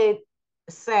they could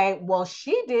say, well,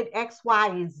 she did X, Y,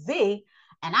 and Z,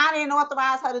 and I didn't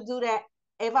authorize her to do that.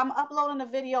 If I'm uploading a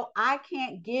video, I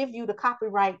can't give you the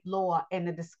copyright law and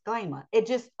the disclaimer. It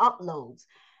just uploads.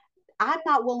 I'm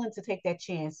not willing to take that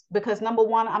chance, because number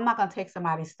one, I'm not going to take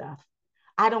somebody's stuff.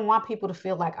 I don't want people to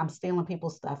feel like I'm stealing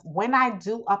people's stuff. When I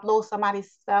do upload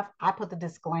somebody's stuff, I put the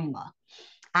disclaimer.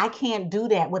 I can't do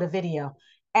that with a video.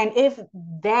 And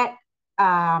that,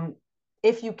 um,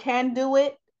 if you can do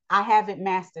it, I haven't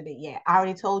mastered it yet. I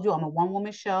already told you I'm a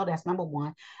one-woman show. That's number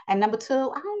one. And number two,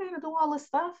 I don't know how to do all this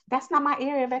stuff. That's not my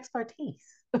area of expertise.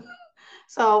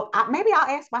 So maybe I'll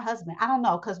ask my husband. I don't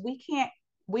know, because we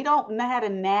don't know how to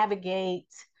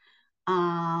navigate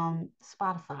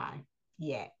Spotify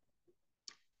yet.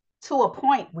 To a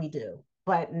point, we do,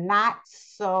 but not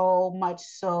so much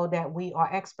so that we are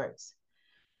experts.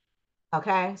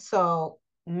 Okay, so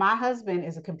my husband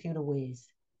is a computer whiz,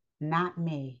 not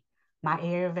me. My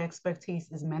area of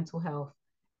expertise is mental health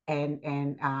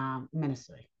and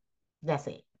ministry. That's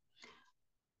it.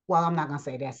 Well, I'm not gonna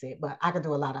say that's it, but I could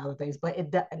do a lot of other things. But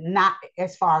not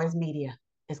as far as media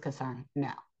is concerned.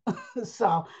 No.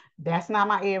 So that's not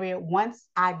my area. Once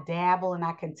I dabble and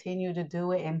I continue to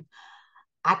do it, and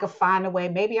I could find a way,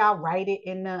 maybe I'll write it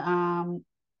in the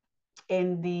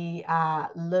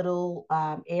little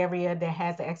area that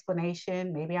has the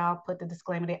explanation. Maybe I'll put the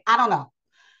disclaimer there. I don't know.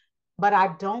 But I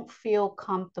don't feel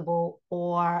comfortable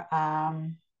or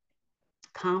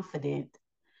confident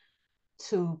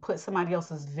to put somebody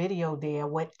else's video there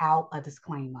without a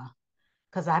disclaimer,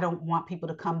 because I don't want people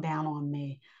to come down on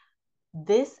me.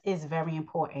 This is very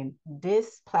important.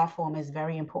 This platform is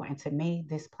very important to me.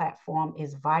 This platform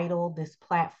is vital. This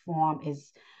platform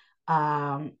is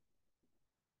um,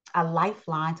 a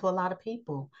lifeline to a lot of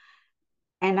people.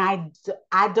 And I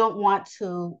don't want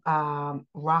to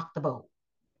rock the boat.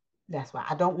 That's why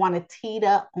I don't want to teeter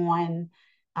up on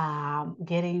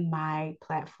getting my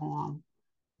platform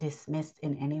dismissed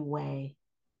in any way,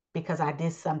 because I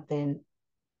did something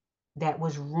that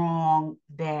was wrong,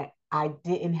 that I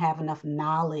didn't have enough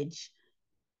knowledge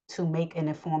to make an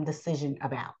informed decision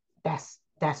about. That's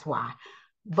why.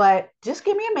 But just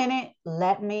give me a minute.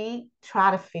 Let me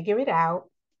try to figure it out.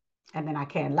 And then I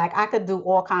can. Like, I could do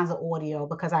all kinds of audio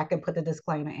because I can put the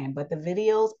disclaimer in. But the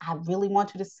videos I really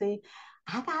want you to see,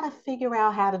 I got to figure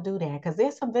out how to do that because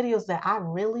there's some videos that I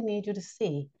really need you to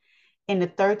see in the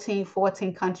 13,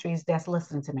 14 countries that's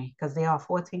listening to me, because there are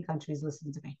 14 countries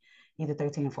listening to me, either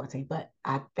 13 or 14. But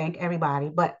I thank everybody.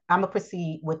 But I'm going to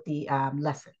proceed with the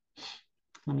lesson.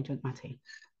 Let me drink my tea.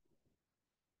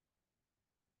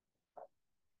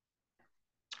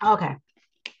 Okay.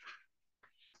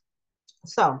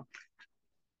 So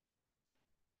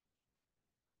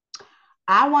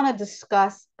I want to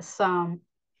discuss some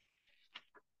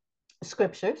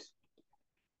scriptures.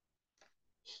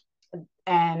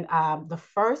 And the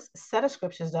first set of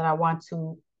scriptures that I want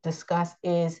to discuss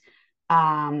is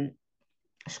um,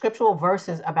 scriptural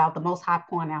verses about the Most High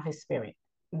pouring out his spirit.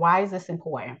 Why is this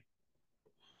important?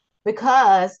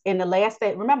 Because in the last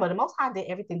day, remember, the Most High did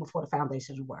everything before the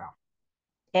foundation of the world.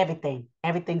 Everything.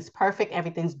 Everything's perfect.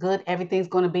 Everything's good. Everything's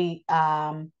going to be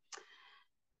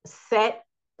set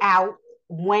out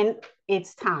when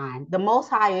it's time. The Most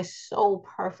High is so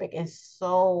perfect and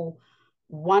so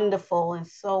wonderful and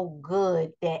so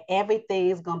good that everything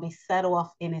is going to be set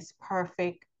off in its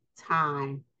perfect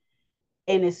time,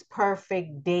 in its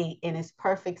perfect date, in its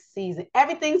perfect season.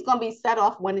 Everything's going to be set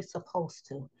off when it's supposed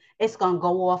to. It's going to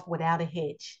go off without a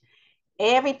hitch.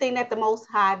 Everything that the Most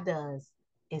High does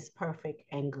is perfect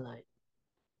and good.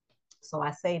 So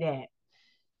I say that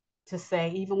to say,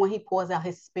 even when he pours out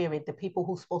his spirit, the people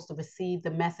who's supposed to receive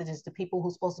the messages, the people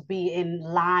who's supposed to be in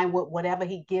line with whatever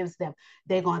he gives them,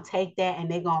 they're going to take that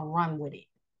and they're going to run with it.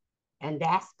 And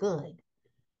that's good.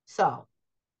 So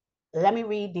let me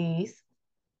read these.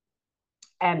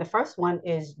 And the first one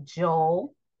is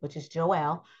Joel, which is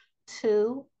Joel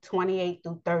 2:28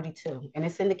 through 32. And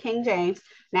it's in the King James.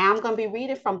 Now I'm going to be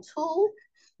reading from two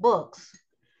books.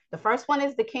 The first one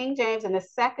is the King James, and the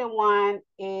second one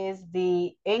is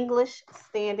the English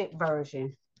Standard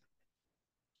Version.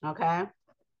 Okay.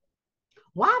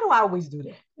 Why do I always do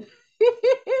that?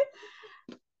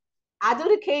 I do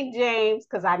the King James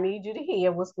because I need you to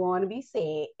hear what's going to be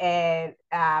said. And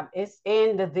it's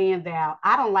in the thee and thou.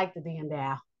 I don't like the thee and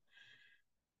thou.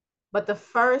 But the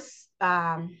first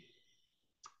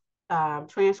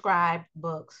transcribed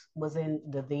books was in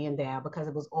the thee and thou because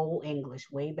it was Old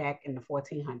English way back in the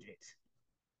 1400s.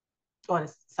 Or,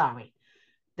 sorry,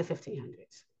 the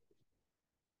 1500s.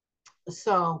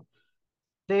 So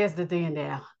there's the thee and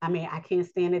thou. I mean, I can't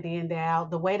stand the thee and thou.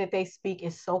 The way that they speak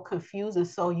is so confusing.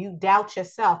 So you doubt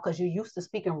yourself because you're used to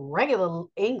speaking regular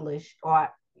English or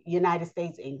United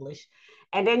States English.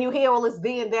 And then you hear all this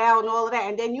thee and thou and all of that.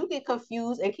 And then you get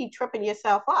confused and keep tripping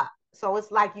yourself up. So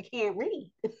it's like you can't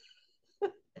read.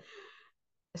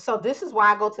 So this is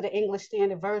why I go to the English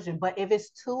Standard Version. But if it's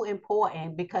too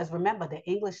important, because remember, the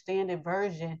English Standard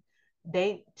Version,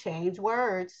 they change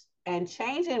words, and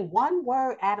changing one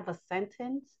word out of a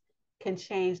sentence can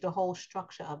change the whole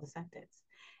structure of the sentence.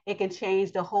 It can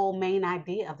change the whole main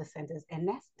idea of the sentence, and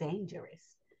that's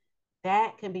dangerous.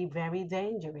 That can be very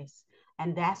dangerous.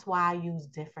 And that's why I use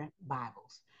different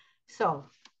Bibles. So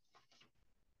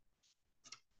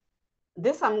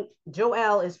this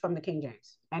Joel is from the King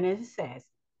James, and it says,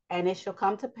 "And it shall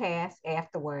come to pass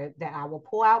afterward that I will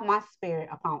pour out my spirit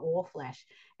upon all flesh,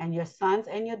 and your sons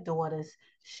and your daughters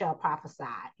shall prophesy.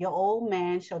 Your old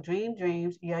man shall dream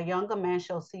dreams, your younger man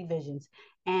shall see visions,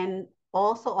 and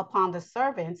also upon the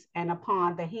servants and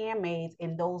upon the handmaids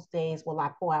in those days will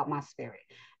I pour out my spirit.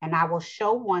 And I will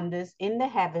show wonders in the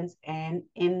heavens and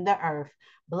in the earth,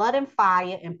 blood and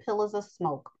fire and pillars of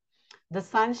smoke. The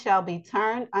sun shall be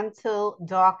turned until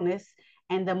darkness,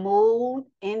 and the moon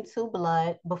into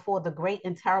blood before the great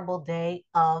and terrible day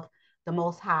of the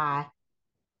Most High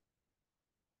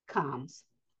comes.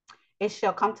 It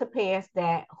shall come to pass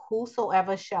that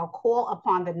whosoever shall call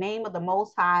upon the name of the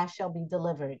Most High shall be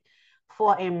delivered.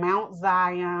 For in Mount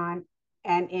Zion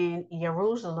and in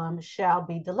Jerusalem shall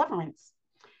be deliverance.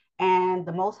 And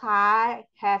the Most High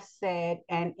hath said,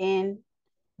 and in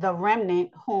the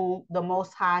remnant whom the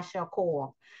Most High shall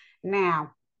call."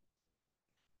 Now,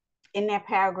 in that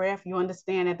paragraph, you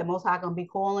understand that the Most High going to be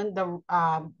calling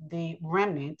the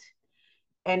remnant,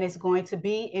 and it's going to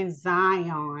be in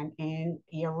Zion in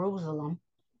Jerusalem,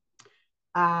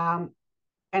 and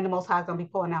the Most High is going to be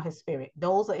pouring out His Spirit.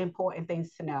 Those are important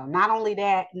things to know. Not only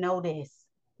that, know this: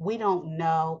 we don't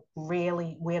know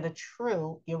really where the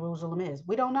true Jerusalem is.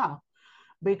 We don't know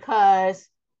because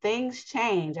things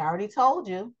change. I already told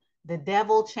you the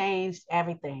devil changed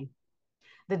everything.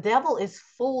 The devil is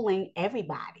fooling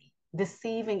everybody,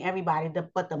 deceiving everybody.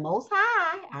 But the Most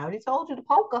High, I already told you the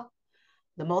poker.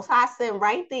 The Most High said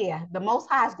right there, the Most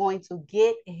High is going to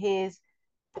get his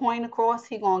point across.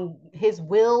 His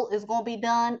will is going to be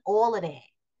done. All of that.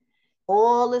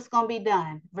 All is going to be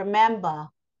done. Remember,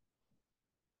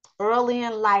 early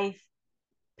in life,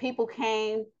 people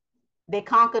came, they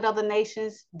conquered other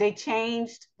nations, they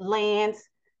changed lands,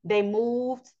 they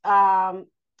moved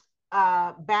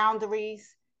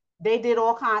boundaries, they did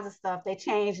all kinds of stuff. They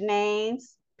changed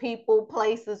names, people,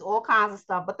 places, all kinds of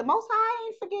stuff. But the Most High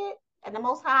ain't forget. And the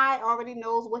Most High already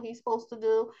knows what he's supposed to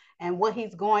do and what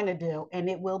he's going to do, and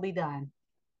it will be done.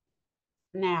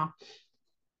 Now,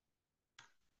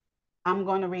 I'm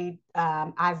going to read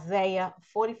Isaiah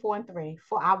 44:3.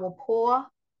 For I will pour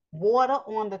water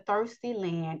on the thirsty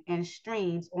land and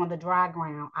streams on the dry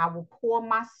ground. I will pour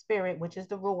my spirit, which is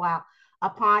the Ruach,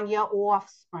 upon your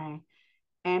offspring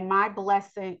and my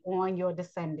blessing on your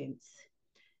descendants.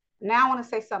 Now I want to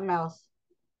say something else.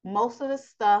 Most of the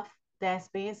stuff that's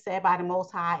being said by the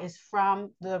Most High is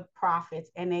from the prophets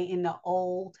and they in the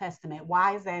Old Testament.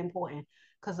 Why is that important?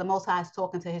 Because the Most High is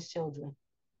talking to his children.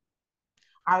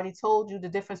 I already told you the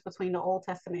difference between the Old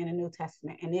Testament and the New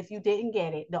Testament. And if you didn't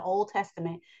get it, the Old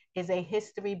Testament is a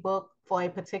history book for a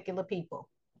particular people.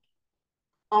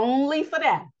 Only for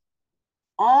them.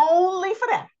 Only for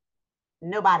them.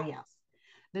 Nobody else.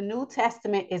 The New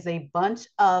Testament is a bunch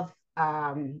of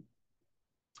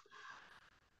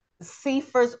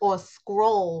ciphers or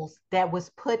scrolls that was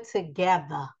put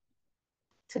together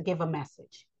to give a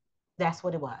message. That's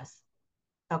what it was.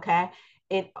 Okay.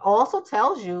 It also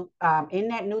tells you in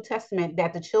that New Testament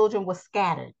that the children were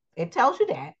scattered. It tells you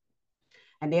that.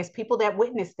 And there's people that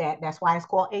witnessed that. That's why it's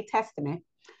called a testament.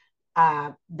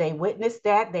 They witnessed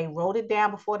that. They wrote it down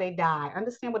before they died.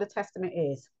 Understand what a testament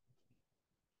is.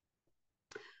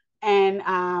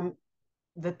 And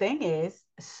the thing is,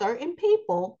 certain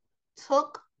people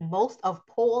took most of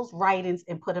Paul's writings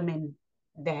and put them in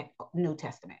that New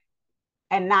Testament.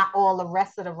 And not all the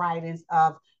rest of the writings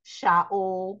of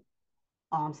Shaul,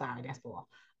 I'm sorry, that's Paul,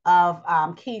 of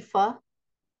Kepha,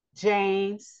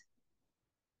 James,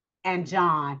 and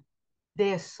John.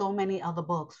 There's so many other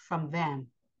books from them.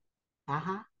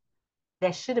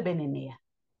 That should have been in there.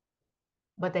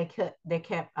 But they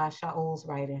kept Shaul's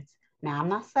writings. Now, I'm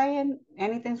not saying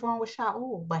anything's wrong with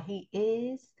Shaul, but he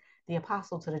is the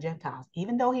apostle to the Gentiles.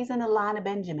 Even though he's in the line of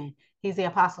Benjamin, he's the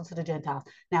apostle to the Gentiles.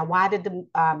 Now, why did the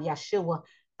Yeshua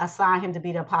assign him to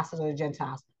be the apostle to the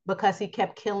Gentiles? Because he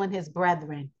kept killing his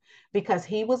brethren. Because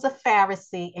he was a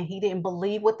Pharisee and he didn't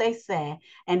believe what they said.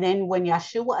 And then when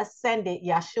Yeshua ascended,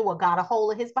 Yeshua got a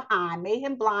hold of his behind, made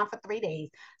him blind for 3 days.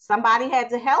 Somebody had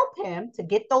to help him to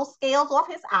get those scales off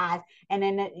his eyes. And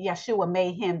then Yeshua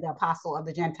made him the apostle of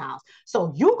the Gentiles.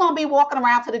 So you're going to be walking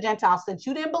around to the Gentiles since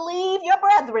you didn't believe your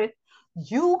brethren.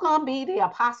 You're going to be the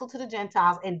apostle to the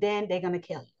Gentiles, and then they're going to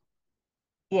kill you.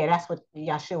 Yeah, that's what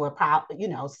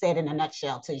Yeshua said in a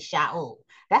nutshell to Shaul.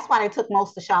 That's why they took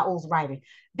most of Shaul's writing.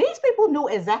 These people knew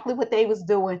exactly what they was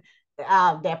doing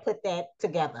that put that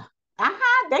together.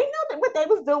 They knew what they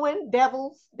was doing,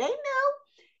 devils. They knew.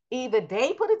 Either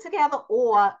they put it together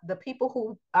or the people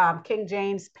who King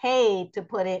James paid to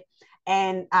put it,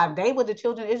 and they were the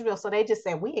children of Israel. So they just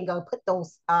said, we ain't going to put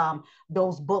those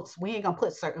books. We ain't going to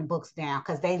put certain books down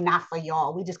because they not for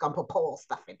y'all. We just going to put Paul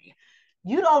stuff in there.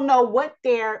 You don't know what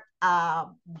their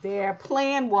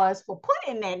plan was for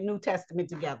putting that New Testament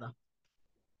together,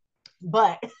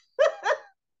 but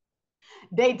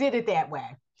they did it that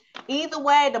way. Either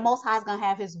way, the Most High is going to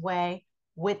have his way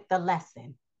with the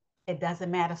lesson. It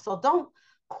doesn't matter. So don't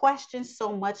question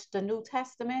so much the New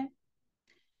Testament.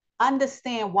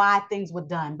 Understand why things were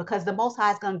done, because the Most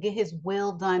High is going to get his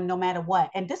will done no matter what.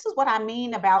 And this is what I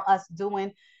mean about us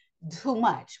doing too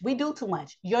much. We do too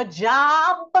much. Your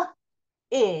job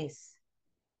is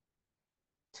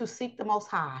to seek the Most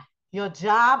High. Your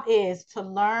job is to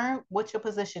learn what your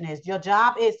position is. Your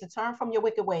job is to turn from your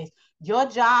wicked ways. Your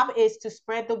job is to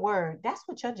spread the word. That's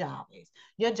what your job is.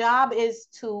 Your job is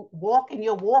to walk in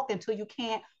your walk until you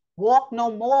can't walk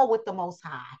no more with the Most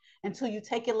High, until you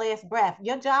take your last breath.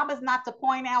 Your job is not to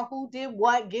point out who did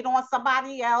what, get on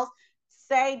somebody else,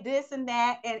 say this and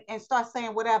that, and start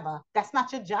saying whatever. That's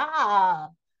not your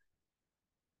job.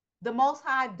 The Most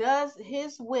High does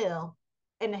his will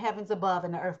in the heavens above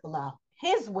and the earth below.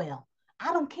 His will.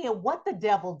 I don't care what the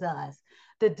devil does.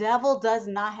 The devil does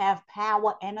not have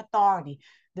power and authority.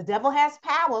 The devil has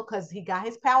power because he got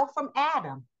his power from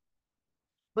Adam.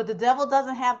 But the devil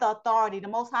doesn't have the authority. The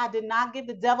Most High did not give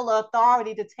the devil the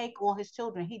authority to take all his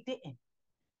children. He didn't.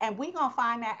 And we're going to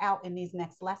find that out in these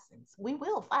next lessons. We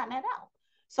will find that out.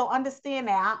 So understand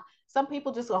that. Some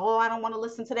people just go, oh, I don't want to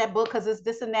listen to that book because it's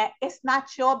this and that. It's not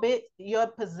your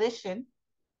position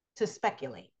to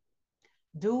speculate.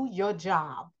 Do your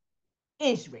job,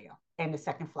 Israel, and the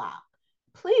second flock.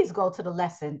 Please go to the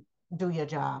lesson, do your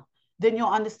job. Then you'll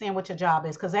understand what your job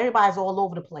is, because everybody's all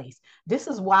over the place. This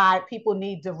is why people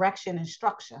need direction and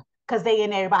structure, because they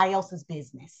in everybody else's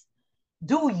business.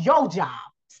 Do your job.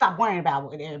 Stop worrying about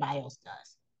what everybody else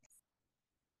does.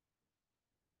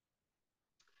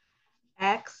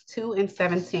 Acts 2 and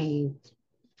 17.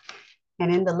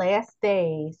 And in the last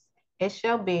days, it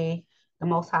shall be, the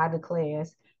Most High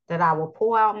declares, that I will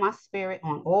pour out my spirit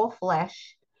on all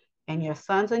flesh, and your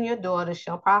sons and your daughters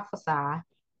shall prophesy,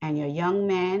 and your young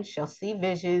men shall see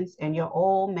visions, and your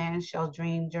old men shall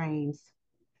dream dreams.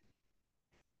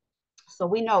 So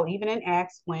we know, even in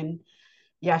Acts, when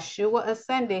Yeshua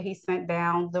ascended, he sent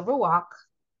down the Ruach,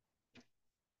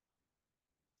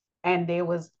 and there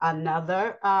was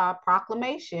another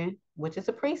proclamation, which is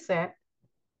a precept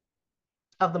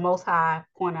of the Most High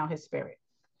pouring out his spirit.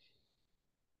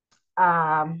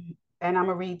 And I'm going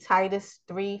to read Titus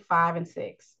 3, 5, and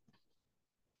 6.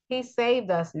 He saved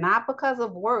us not because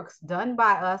of works done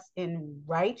by us in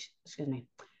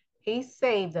He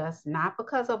saved us not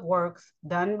because of works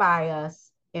done by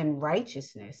us in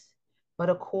righteousness, but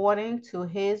according to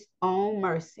his own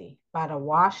mercy, by the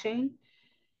washing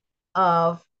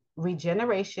of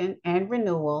regeneration and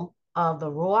renewal of the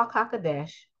Ruach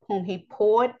HaKodesh, whom he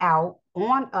poured out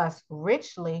on us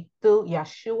richly through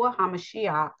Yeshua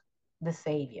HaMashiach, the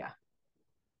Savior.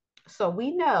 So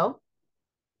we know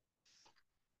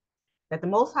that the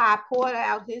Most High poured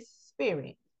out his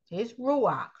spirit, his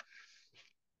Ruach,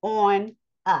 on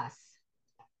us.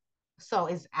 So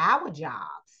it's our jobs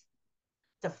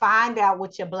to find out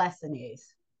what your blessing is.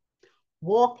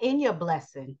 Walk in your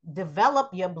blessing, develop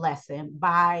your blessing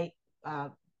by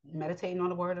meditating on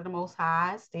the word of the Most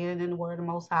High, standing in the word of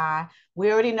the Most High.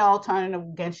 We already know turning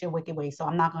against your wicked ways, so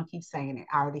I'm not going to keep saying it.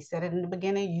 I already said it in the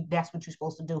beginning. That's what you're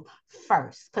supposed to do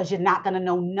first, because you're not going to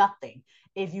know nothing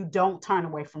if you don't turn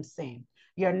away from sin.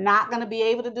 You're not going to be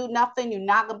able to do nothing. You're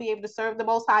not going to be able to serve the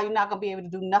Most High. You're not going to be able to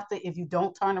do nothing if you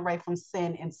don't turn away from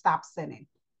sin and stop sinning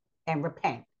and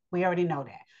repent. We already know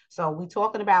that. So we're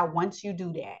talking about once you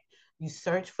do that, you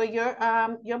search for your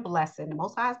blessing. The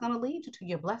Most High is going to lead you to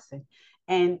your blessing.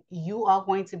 And you are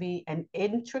going to be an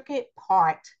intricate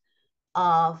part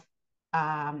of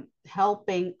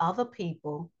helping other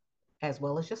people, as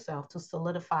well as yourself, to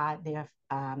solidify their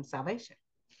salvation.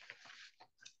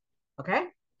 Okay?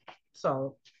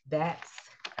 So that's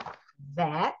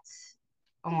that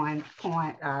on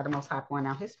point, the Most High pouring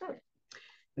out his spirit.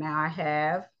 Now I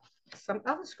have some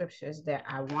other scriptures that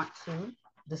I want to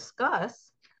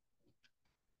discuss.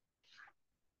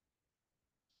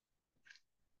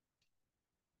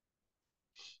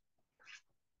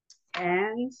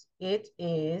 And it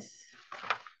is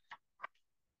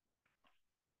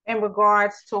in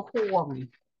regards to whoring,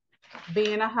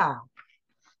 being a hoe.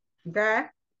 Okay?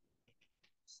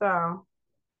 So,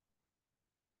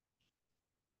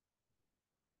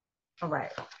 all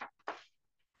right.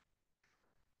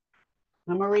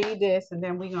 I'm going to read this and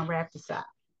then we're going to wrap this up.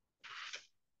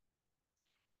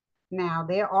 Now,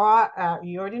 there are,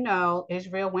 you already know,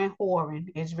 Israel went whoring.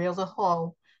 Israel's a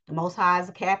hoe. The Most High is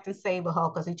a captain save a hoe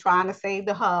because he's trying to save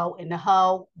the hoe, and the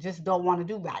hoe just don't want to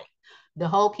do right. The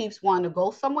hoe keeps wanting to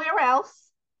go somewhere else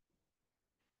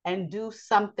and do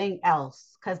something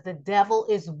else because the devil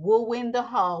is wooing the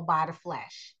hoe by the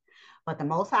flesh. But the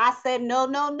Most High said, no,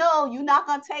 no, no, you're not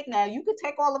going to take now. You can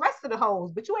take all the rest of the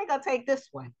hoes, but you ain't going to take this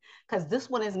one because this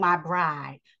one is my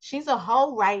bride. She's a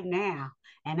hoe right now,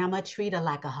 and I'm going to treat her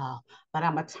like a hoe. But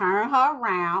I'm going to turn her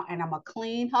around, and I'm going to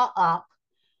clean her up.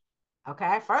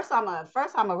 Okay, first I'm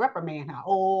a reprimand her.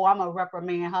 Oh, I'm a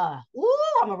reprimand her.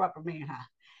 Ooh, I'm a reprimand her.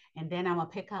 And then I'm going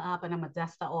to pick her up, and I'm going to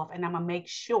dust her off, and I'm going to make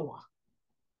sure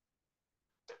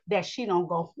that she don't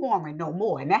go whoring no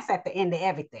more. And that's at the end of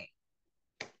everything.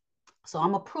 So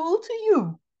I'm going to prove to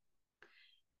you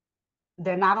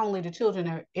that not only the children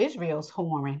of Israel's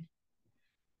whoring,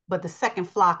 but the second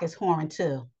flock is whoring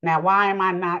too. Now, why am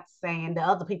I not saying the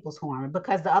other people's whoring?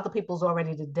 Because the other people's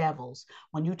already the devils.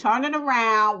 When you turn it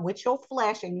around with your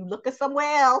flesh and you look at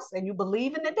somewhere else and you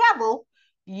believe in the devil,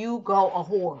 you go a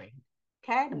whoring.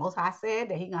 Okay? The Most High said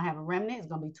that he's going to have a remnant. It's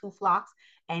going to be 2 flocks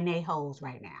and they hoes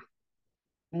right now.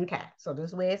 Okay, so this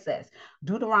is where it says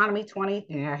Deuteronomy 20.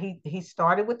 Yeah, he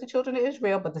started with the children of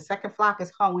Israel, but the second flock is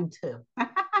hoeing too.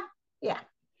 Yeah.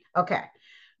 Okay.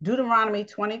 Deuteronomy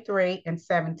 23 and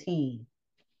 17.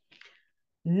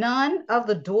 None of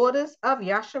the daughters of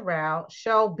Yasharal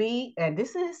shall be, and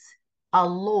this is a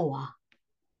law.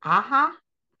 A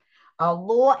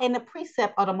law and the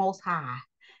precept of the Most High.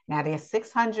 Now there's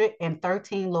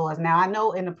 613 laws. Now I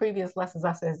know in the previous lessons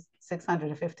I said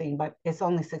 615, but it's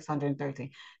only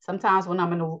 613. Sometimes when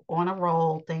I'm on a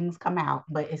roll, things come out,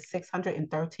 but it's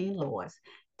 613 laws,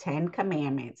 10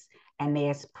 commandments, and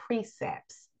there's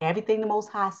precepts. Everything the Most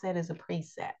High said is a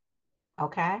precept,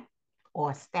 okay?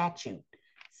 Or a statute,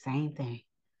 same thing.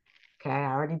 Okay,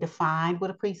 I already defined what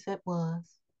a precept was.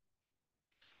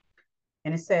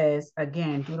 And it says,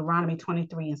 again, Deuteronomy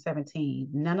 23 and 17,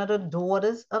 none of the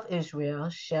daughters of Israel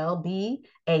shall be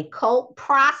a cult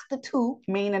prostitute,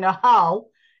 meaning a hoe.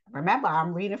 Remember,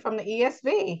 I'm reading from the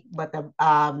ESV, but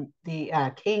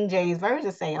the King James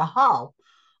Version say a hoe.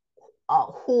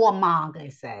 Whoremonger,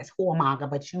 it says whoremonger,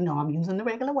 but you know I'm using the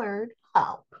regular word,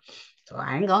 hoe. So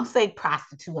I ain't gonna say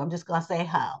prostitute. I'm just gonna say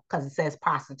hoe because it says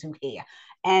prostitute here.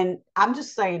 And I'm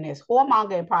just saying this: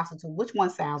 whoremonger and prostitute. Which one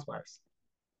sounds worse?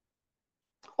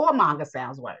 Whoremonger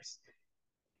sounds worse.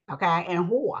 Okay, and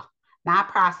whore, not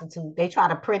prostitute. They try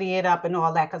to pretty it up and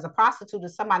all that because a prostitute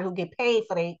is somebody who get paid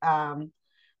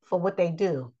for what they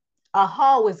do. A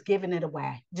hoe is giving it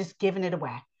away, just giving it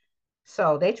away.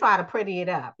 So they try to pretty it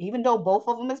up, even though both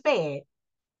of them is bad.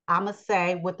 I'ma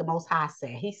say what the Most High said.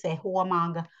 He said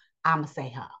whoremonger. I'ma say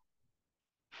her.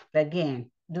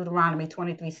 Again, Deuteronomy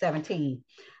 23:17.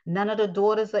 None of the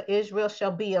daughters of Israel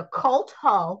shall be a cult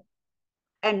hoe,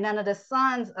 and none of the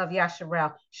sons of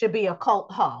Yasharel should be a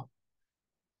cult hoe.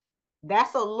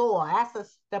 That's a law.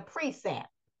 That's the precept.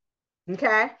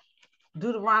 Okay.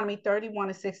 Deuteronomy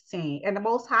 31:16. And the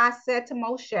Most High said to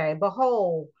Moshe,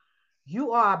 behold,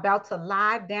 you are about to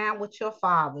lie down with your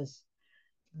fathers.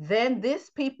 Then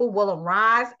this people will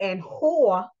arise and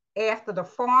whore after the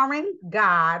foreign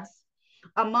gods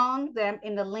among them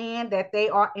in the land that they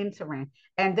are entering,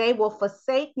 and they will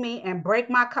forsake me and break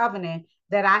my covenant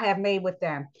that I have made with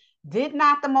them. Did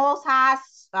not the Most High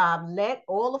let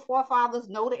all the forefathers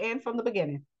know the end from the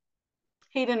beginning?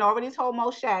 He didn't already told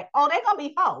Moshe, oh, they're going to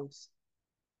be hoes.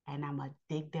 And I'm going to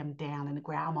dig them down in the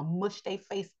ground. I'm going to mush their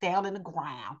face down in the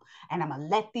ground. And I'm going to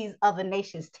let these other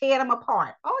nations tear them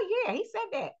apart. Oh, yeah, he said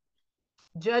that.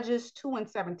 Judges 2 and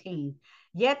 17.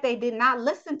 Yet they did not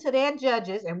listen to their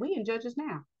judges, and we in Judges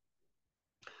now.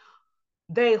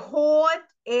 They whored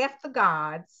after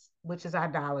gods, which is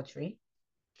idolatry,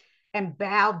 and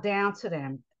bowed down to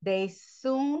them. They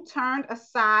soon turned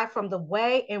aside from the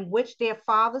way in which their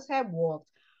fathers had walked,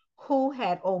 who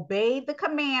had obeyed the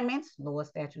commandments, laws,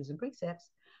 statutes, and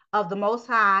precepts of the Most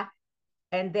High,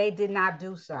 and they did not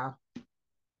do so.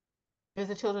 Is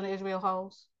the children of Israel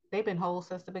hoes? They've been hoes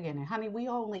since the beginning. Honey, we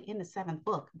only in the 7th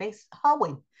book. They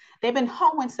hoeing. They've been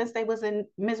hoeing since they was in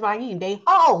Mizraim. They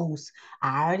hoes.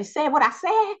 I already said what I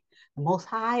said. The Most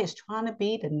High is trying to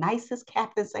be the nicest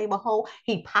Captain Save a hoe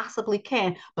he possibly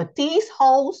can. But these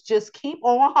hoes just keep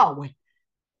on hoeing.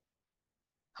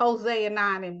 Hosea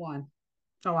 9 and 1.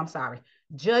 Oh, I'm sorry.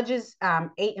 Judges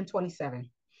 8 and 27.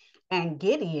 And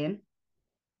Gideon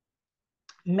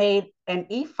made an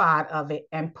ephod of it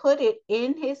and put it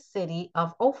in his city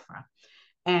of Ophrah.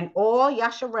 And all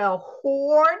Yasharel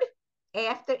whored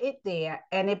after it there,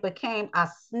 and it became a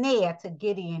snare to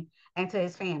Gideon and to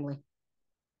his family.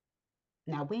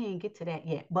 Now, we ain't get to that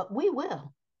yet, but we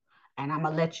will. And I'm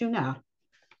going to let you know.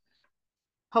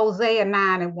 Hosea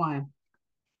 9 and 1.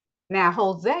 Now,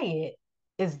 Hosea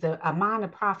is the minor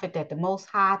prophet that the Most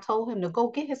High told him to go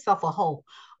get himself a hoe.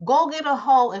 Go get a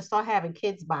hoe and start having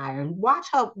kids by her. And watch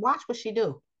what she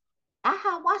do.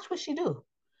 Watch what she do.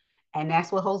 And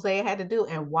that's what Hosea had to do.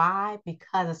 And why?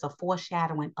 Because it's a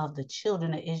foreshadowing of the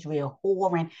children of Israel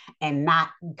whoring and not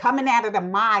coming out of the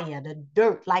mire, the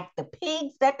dirt, like the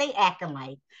pigs that they acting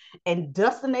like, and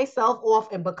dusting themselves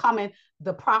off and becoming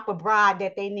the proper bride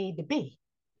that they need to be.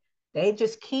 They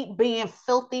just keep being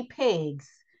filthy pigs.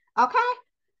 Okay?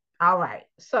 All right.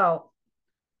 So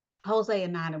Hosea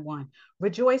 9 and 1.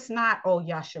 Rejoice not, O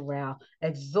Yasharel.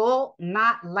 Exult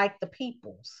not like the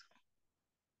peoples.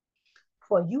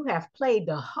 For you have played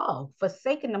the hoe,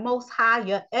 forsaken the Most High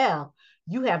your El.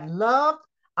 You have loved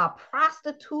a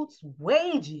prostitute's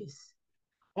wages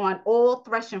on all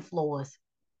threshing floors.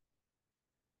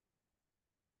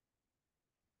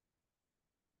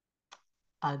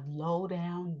 A low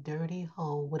down, dirty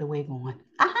hoe with a wig on.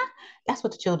 That's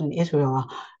what the children of Israel are.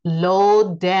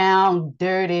 Low down,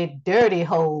 dirty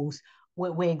hoes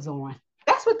with wigs on.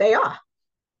 That's what they are.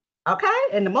 Okay?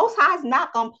 And the Most High is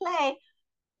not going to play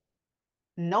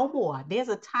no more. There's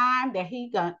a time that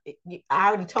I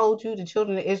already told you the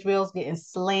children of Israel's getting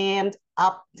slammed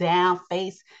up, down,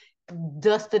 face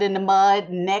dusted in the mud,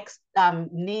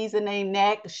 knees in their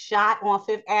neck, shot on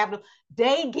Fifth Avenue.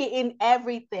 They getting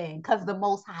everything because the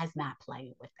Most High is not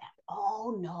playing with them.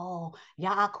 Oh no,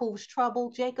 Yaakov's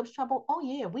trouble, Jacob's trouble. Oh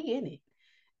yeah, we in it.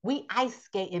 We ice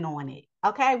skating on it.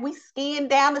 Okay. We skiing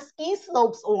down the ski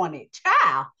slopes on it.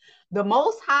 Child. The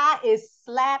Most High is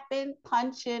slapping,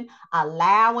 punching,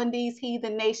 allowing these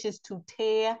heathen nations to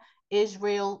tear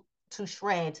Israel to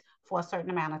shreds for a certain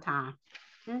amount of time.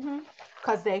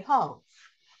 Because they hoes.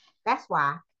 That's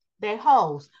why. They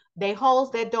hoes. They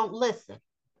hoes that don't listen.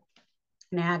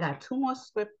 Now I got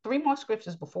three more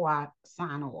scriptures before I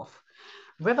sign off.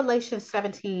 Revelation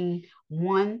 17,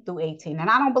 1 through 18. And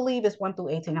I don't believe it's 1 through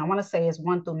 18. I want to say it's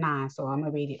 1 through 9. So I'm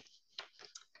going to read it.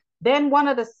 Then one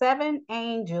of the seven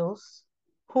angels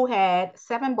who had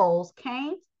seven bowls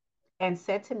came and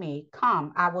said to me,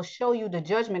 come, I will show you the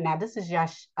judgment. Now, this is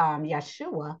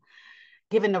Yeshua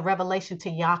giving the revelation to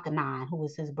Yachanan, who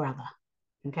is his brother.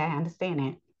 Okay, I understand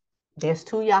that. There's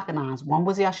two Yachanans. One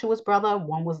was Yeshua's brother,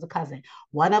 one was the cousin.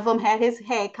 One of them had his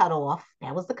head cut off.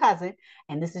 That was the cousin.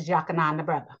 And this is Yachanan, the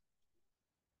brother.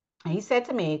 And he said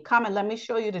to me, come and let me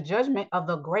show you the judgment of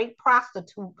the great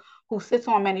prostitute who sits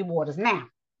on many waters. Now,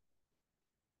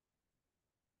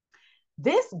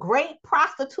 this great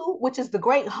prostitute, which is the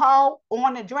great hoe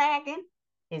on the dragon,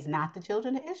 is not the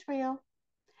children of Israel.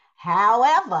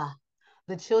 However,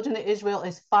 the children of Israel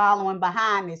is following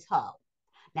behind this hoe.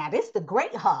 Now, this is the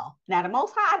great hoe. Now, the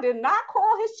Most High did not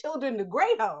call his children the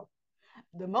great hoe.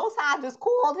 The Most High just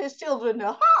called his children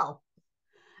the hoe.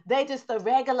 They just a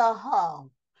regular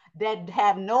hoe that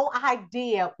have no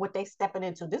idea what they stepping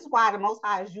into. This is why the Most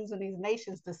High is using these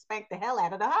nations to spank the hell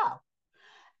out of the hoe.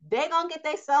 They're going to get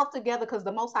themselves together because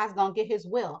the Most High is going to get his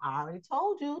will. I already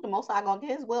told you the Most High going to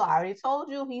get his will. I already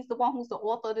told you he's the one who's the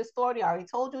author of this story. I already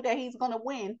told you that he's going to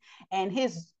win. And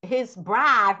his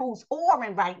bride, who's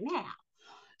whoring right now,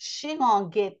 she going to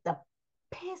get the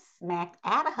piss smacked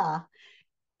out of her.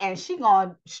 And she going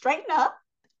to straighten up.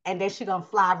 And then she going to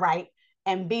fly right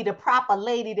and be the proper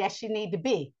lady that she need to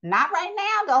be. Not right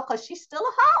now, though, because she's still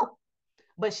a hoe.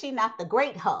 But she not the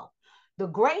great hoe. The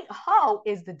great hoe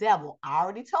is the devil. I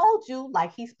already told you,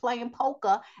 like he's playing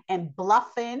poker and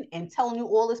bluffing and telling you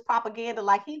all this propaganda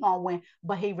like he gonna win,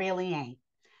 but he really ain't.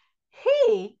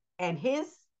 He and his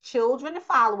children and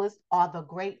followers are the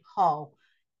great hoe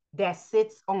that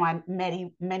sits on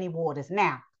many, many waters.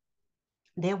 Now,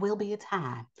 there will be a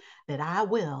time that I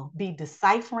will be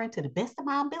deciphering to the best of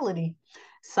my ability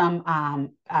some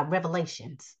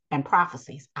revelations and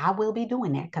prophecies. I will be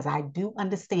doing that because I do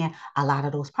understand a lot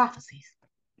of those prophecies,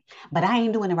 but I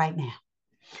ain't doing it right now.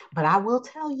 But I will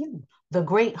tell you, the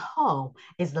great hoe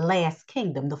is the last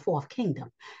kingdom, the fourth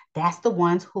kingdom. That's the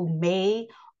ones who made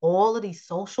all of these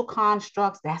social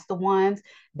constructs. That's the ones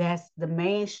that's the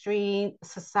mainstream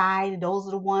society. Those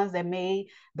are the ones that made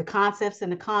the concepts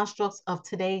and the constructs of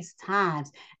today's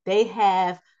times. They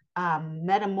have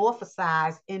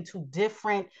metamorphosized into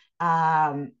different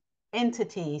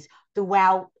entities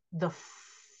throughout the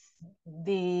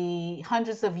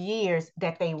hundreds of years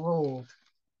that they ruled.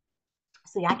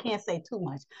 See, I can't say too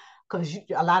much because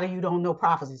a lot of you don't know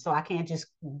prophecy, so I can't just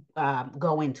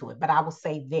go into it. But I will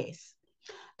say this: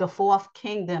 the fourth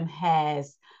kingdom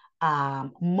has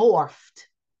morphed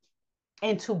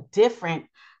into different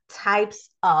types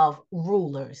of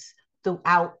rulers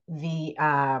throughout the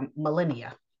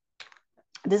millennia.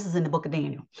 This is in the book of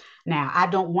Daniel. Now, I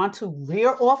don't want to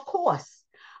veer off course,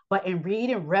 but in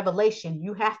reading Revelation,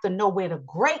 you have to know where the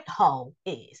great hoe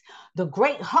is. The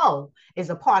great hoe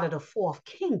is a part of the fourth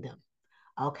kingdom,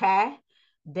 okay,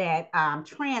 that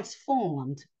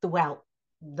transformed throughout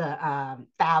the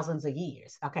thousands of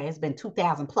years. Okay, it's been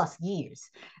 2,000 plus years.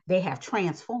 They have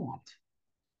transformed.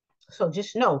 So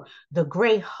just know the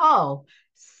great hoe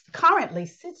currently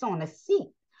sits on a seat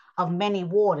of many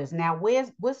waters. Now,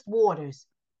 what's waters?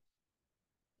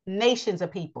 Nations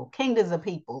of people, kingdoms of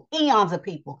people, eons of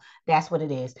people. That's what it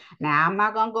is. Now, I'm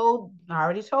not going to go, I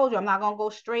already told you, I'm not going to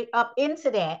go straight up into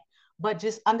that, but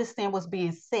just understand what's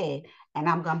being said. And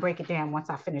I'm going to break it down once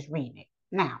I finish reading it.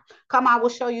 Now, come, I will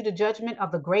show you the judgment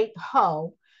of the great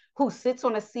hoe who sits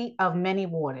on a seat of many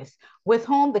waters, with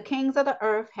whom the kings of the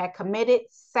earth had committed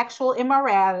sexual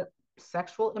immorality,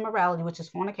 which is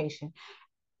fornication,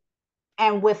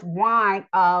 and with wine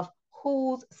of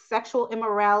whose sexual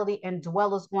immorality and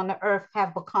dwellers on the earth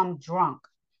have become drunk.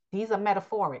 These are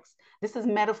metaphorics. This is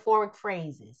metaphoric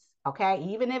phrases, okay?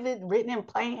 Even if it's written in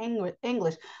plain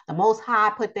English, the Most High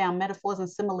put down metaphors and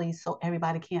similes so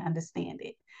everybody can understand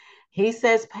it. He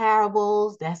says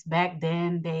parables, that's back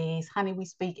then days. Honey, we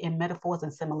speak in metaphors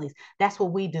and similes. That's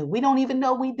what we do. We don't even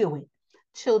know we do it.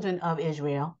 Children of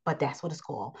Israel, but that's what it's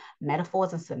called.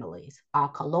 Metaphors and similes, our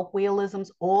colloquialisms,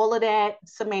 all of that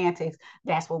semantics,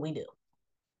 that's what we do.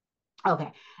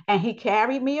 Okay. And he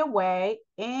carried me away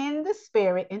in the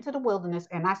spirit into the wilderness,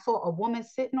 and I saw a woman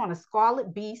sitting on a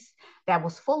scarlet beast that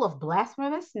was full of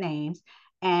blasphemous names,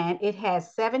 and it had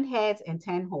 7 heads and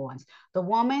 10 horns. The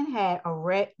woman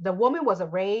was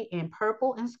arrayed in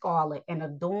purple and scarlet, and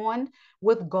adorned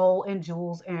with gold and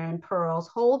jewels and pearls,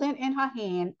 holding in her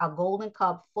hand a golden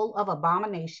cup full of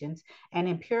abominations and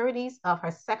impurities of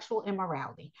her sexual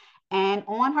immorality. And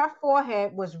on her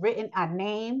forehead was written a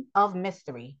name of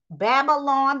mystery: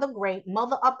 Babylon the Great,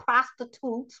 mother of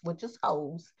prostitutes, which is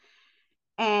hoes,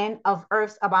 and of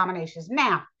earth's abominations.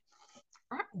 Now,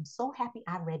 I am so happy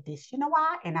I read this. You know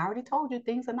why? And I already told you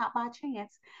things are not by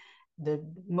chance. The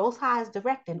Most High is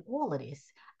directing all of this.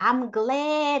 I'm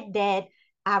glad that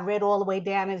I read all the way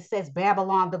down and it says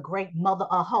Babylon, the great mother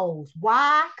of hoes.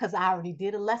 Why? Because I already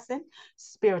did a lesson: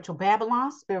 spiritual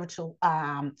Babylon, spiritual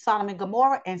Sodom and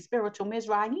Gomorrah, and spiritual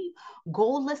Mizraim.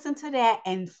 Go listen to that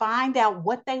and find out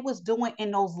what they was doing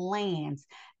in those lands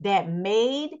that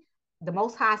made the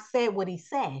Most High said what he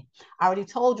said. I already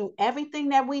told you everything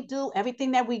that we do,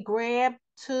 everything that we grab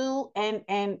to and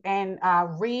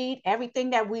read,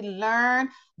 everything that we learn,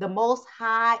 the Most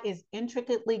High is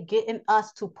intricately getting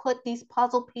us to put these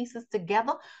puzzle pieces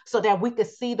together so that we could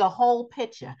see the whole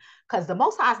picture. Because the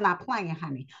Most High is not playing,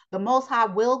 honey. The Most High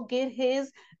will get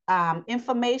his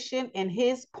information and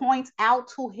his points out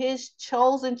to his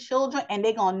chosen children, and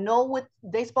they're gonna know what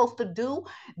they're supposed to do.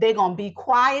 They're gonna be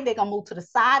quiet, they're gonna move to the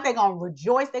side, they're gonna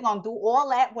rejoice, they're gonna do all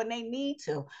that when they need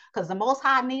to, because the Most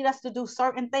High need us to do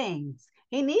certain things.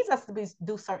 He needs us to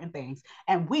do certain things,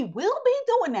 and we will be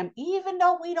doing them, even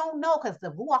though we don't know, because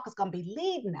the Ruach is going to be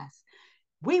leading us.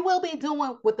 We will be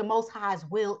doing what the Most High's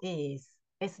will is.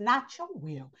 It's not your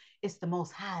will; it's the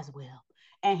Most High's will,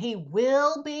 and He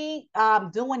will be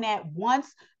doing that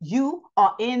once you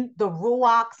are in the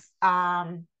Ruach's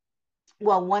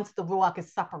once the Ruach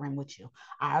is suffering with you.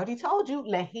 I already told you,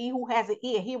 let he who has an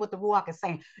ear hear what the Ruach is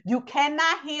saying. You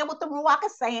cannot hear what the Ruach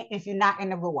is saying if you're not in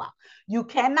the Ruach. You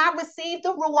cannot receive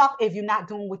the Ruach if you're not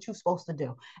doing what you're supposed to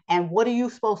do. And what are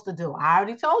you supposed to do? I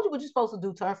already told you what you're supposed to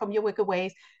do. Turn from your wicked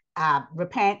ways,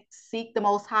 repent, seek the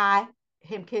Most High,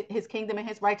 his kingdom and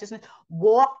his righteousness,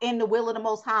 walk in the will of the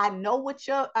Most High, know what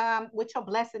your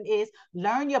blessing is,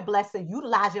 learn your blessing,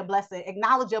 utilize your blessing,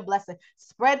 acknowledge your blessing,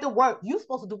 spread the word. You're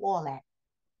supposed to do all that.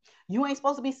 You ain't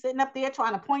supposed to be sitting up there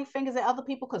trying to point fingers at other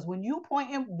people, because when you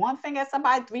pointing one finger at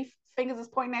somebody, 3 fingers is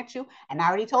pointing at you. And I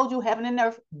already told you, heaven and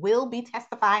earth will be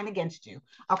testifying against you.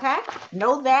 Okay?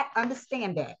 Know that,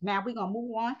 understand that. Now we're gonna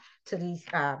move on to these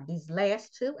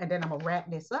last two, and then I'm gonna wrap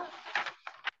this up.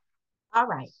 All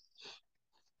right.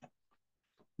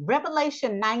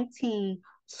 Revelation 19,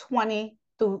 20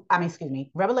 through, I mean, excuse me,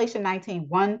 Revelation 19,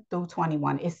 1 through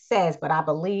 21. It says, but I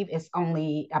believe it's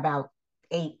only about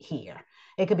 8 here.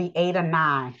 It could be 8 or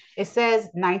 9. It says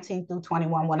 19 through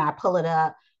 21 when I pull it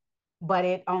up, but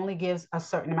it only gives a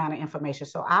certain amount of information.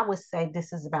 So I would say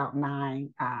this is about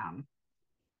 9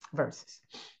 verses.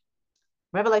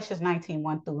 Revelations 19,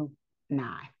 1 through 9.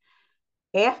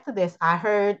 After this, I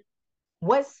heard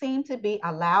what seemed to be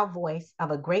a loud voice of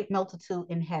a great multitude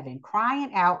in heaven,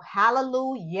 crying out,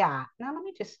 Hallelujah. Now, let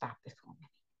me just stop this for a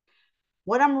minute.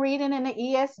 What I'm reading in the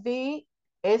ESV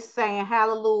is saying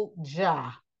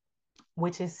Hallelujah,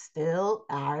 which is still,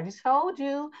 I already told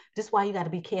you, this is why you got to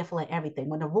be careful at everything.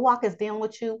 When the Ruach is dealing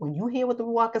with you, when you hear what the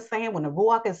Ruach is saying, when the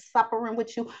Ruach is suffering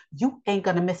with you, you ain't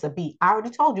going to miss a beat. I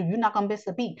already told you, you're not going to miss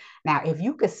a beat. Now, if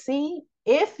you could see,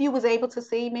 if you was able to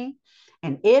see me,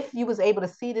 and if you was able to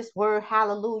see this word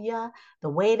hallelujah, the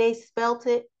way they spelt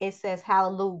it, it says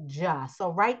hallelujah. So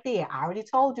right there, I already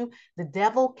told you, the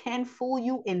devil can fool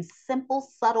you in simple,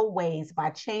 subtle ways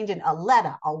by changing a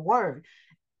letter, a word,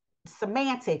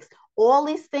 semantics, all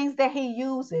these things that he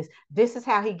uses. This is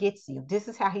how he gets you. This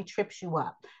is how he trips you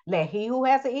up. Let he who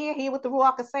has an ear hear what the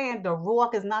Ruach is saying. The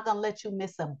Ruach is not going to let you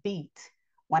miss a beat.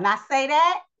 When I say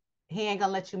that, he ain't going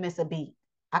to let you miss a beat.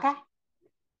 Okay?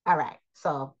 All right.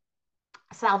 So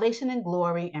salvation and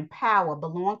glory and power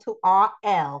belong to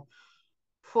RL,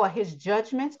 for his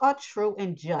judgments are true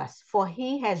and just. For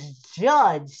he has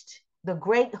judged the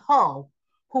great hoe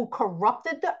who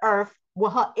corrupted the earth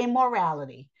with her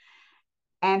immorality,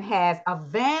 and has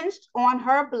avenged on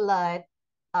her blood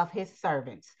of his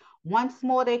servants. Once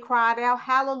more they cried out,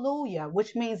 Hallelujah,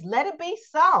 which means let it be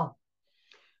so.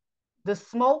 The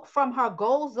smoke from her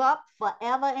goes up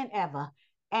forever and ever.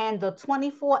 And the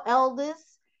 24 elders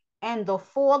and the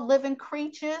 4 living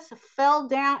creatures fell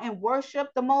down and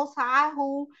worshiped the Most High,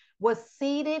 who was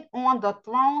seated on the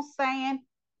throne, saying,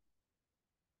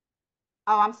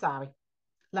 oh, I'm sorry.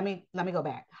 Let me go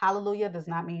back. Hallelujah does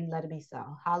not mean let it be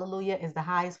so. Hallelujah is the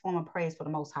highest form of praise for the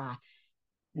Most High.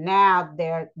 Now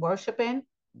they're worshiping.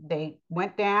 They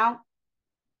went down.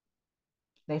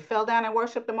 They fell down and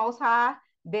worshiped the Most High,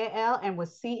 Baal, and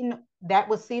was seated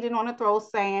on the throne,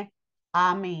 saying,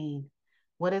 Amen.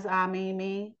 What does Amen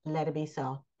mean? Let it be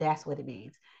so. That's what it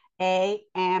means.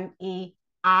 Amen.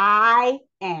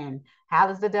 How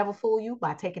does the devil fool you?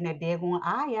 By taking that daggone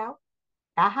I out.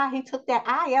 Aha, he took that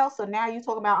I out. So now you're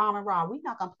talking about Amen Ra. We're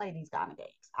not gonna play these kind of games.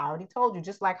 I already told you,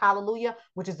 just like hallelujah,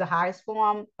 which is the highest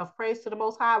form of praise to the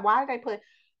Most High. Why did they put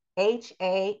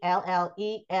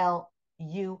HALLELUJAH?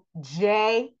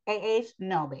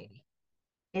 No, baby.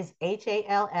 It's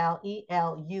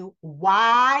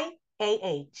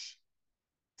HALLELUYAH.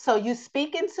 So you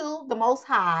speaking to the Most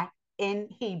High in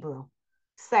Hebrew,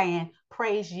 saying,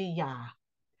 Praise ye Yah.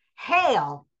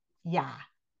 Hail Yah.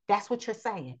 That's what you're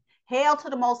saying. Hail to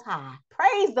the Most High.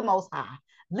 Praise the Most High.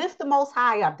 Lift the Most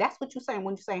High up. That's what you're saying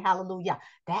when you're saying hallelujah.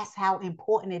 That's how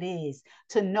important it is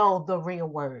to know the real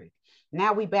word.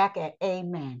 Now we back at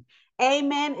amen.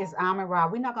 Amen is Amen Ra.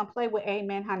 We're not going to play with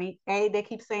amen, honey. They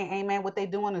keep saying amen. What they're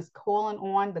doing is calling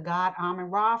on the God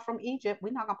Amen Ra from Egypt.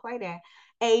 We're not going to play that.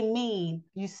 Amen.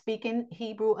 You speak in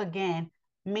Hebrew again,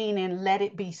 meaning let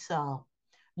it be so.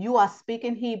 You are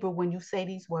speaking Hebrew when you say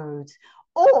these words,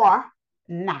 or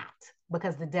not,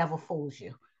 because the devil fools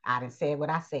you. I didn't say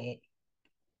what I said.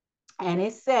 And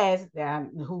it says,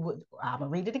 I'm going to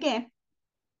read it again.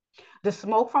 The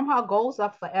smoke from her goes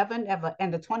up forever and ever.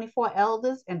 And the 24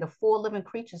 elders and the four living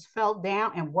creatures fell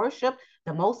down and worshiped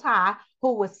the Most High,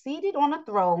 who was seated on the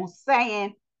throne,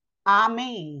 saying,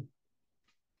 Amen.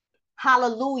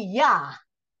 Hallelujah.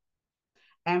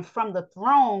 And from the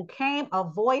throne came a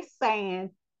voice saying,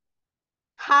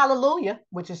 Hallelujah,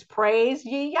 which is praise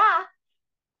ye Yah,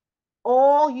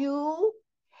 all you,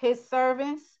 his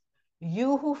servants,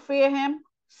 you who fear him,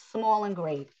 small and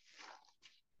great.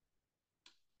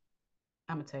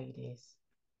 I'm going to tell you this.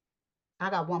 I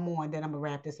got one more and then I'm going to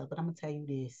wrap this up, but I'm going to tell you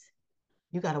this.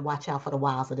 You got to watch out for the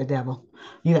wiles of the devil.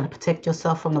 You got to protect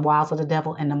yourself from the wiles of the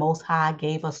devil. And the Most High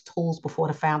gave us tools before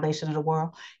the foundation of the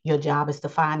world. Your job is to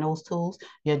find those tools.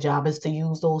 Your job is to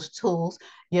use those tools.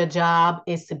 Your job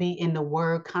is to be in the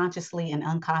word consciously and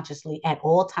unconsciously at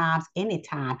all times,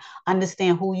 anytime.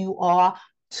 Understand who you are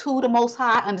to the Most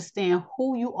High. Understand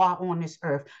who you are on this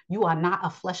earth. You are not a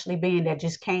fleshly being that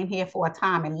just came here for a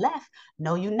time and left.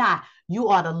 No, you're not. You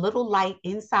are the little light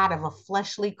inside of a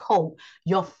fleshly coat.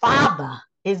 Your father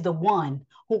is the one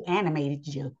who animated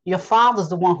you. Your father's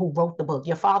the one who wrote the book.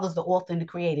 Your father's the author and the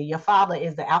creator. Your father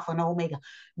is the Alpha and Omega.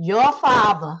 Your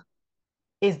father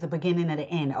is the beginning and the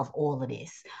end of all of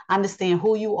this. Understand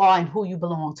who you are and who you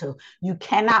belong to. You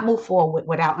cannot move forward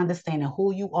without understanding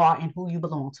who you are and who you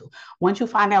belong to. Once you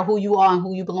find out who you are and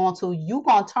who you belong to, you're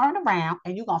going to turn around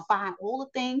and you're going to find all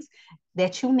the things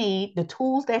that you need, the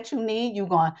tools that you need. You're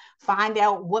going to find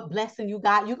out what blessing you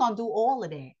got. You're going to do all of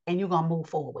that and you're going to move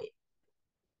forward.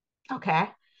 Okay?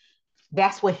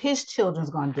 That's what his children's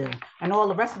gonna do. And all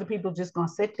the rest of the people just gonna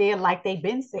sit there like they've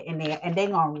been sitting there and they're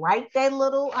gonna write they're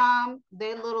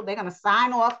gonna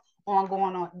sign off on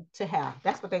going on to hell.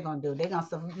 That's what they're gonna do. They're gonna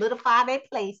solidify their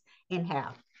place in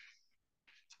hell.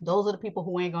 Those are the people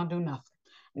who ain't gonna do nothing.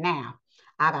 Now,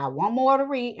 I got one more to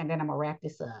read and then I'm gonna wrap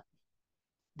this up.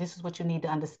 This is what you need to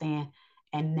understand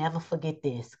and never forget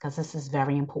this because this is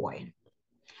very important.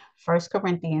 1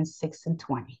 Corinthians 6 and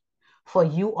 20. For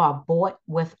you are bought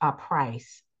with a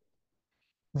price.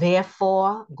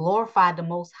 Therefore, glorify the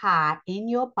Most High in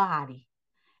your body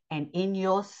and in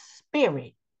your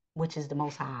spirit, which is the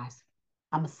Most High's.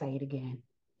 I'm going to say it again.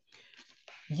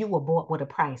 You were bought with a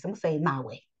price. I'm going to say it my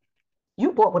way.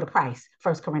 You bought with a price,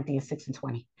 1 Corinthians 6 and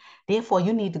 20. Therefore,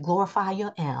 you need to glorify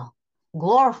your El.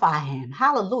 Glorify him.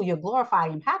 Hallelujah. Glorify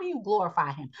him. How do you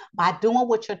glorify him? By doing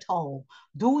what you're told.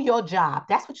 Do your job.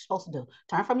 That's what you're supposed to do.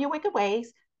 Turn from your wicked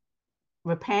ways,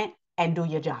 repent, and do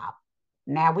your job.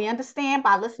 Now we understand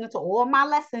by listening to all my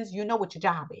lessons, you know what your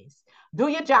job is. Do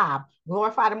your job.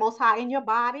 Glorify the Most High in your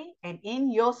body and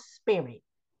in your spirit,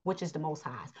 which is the Most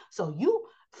High. So you,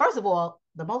 first of all,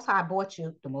 the Most High bought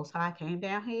you. The Most High came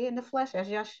down here in the flesh as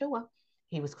Yeshua.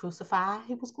 He was crucified.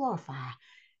 He was glorified.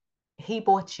 He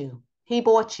bought you. He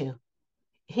bought you.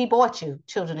 He bought you,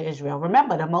 children of Israel.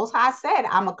 Remember, the Most High said,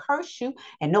 I'm going to curse you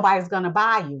and nobody's going to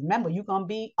buy you. Remember, you're going to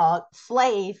be a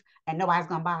slave and nobody's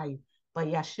going to buy you. But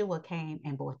Yeshua came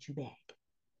and bought you back.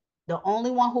 The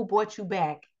only one who bought you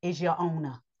back is your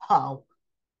owner, Ho.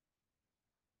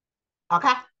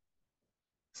 Okay?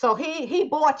 So he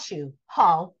bought you,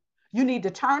 Ho. You need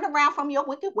to turn around from your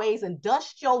wicked ways and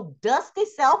dust your dusty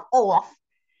self off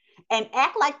and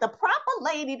act like the proper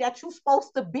lady that you're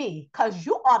supposed to be because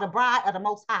you are the bride of the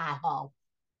Most High, Ho.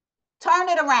 Turn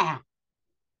it around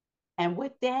And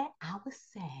with that, I would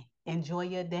say, enjoy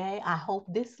your day. I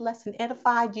hope this lesson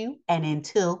edified you. And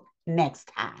until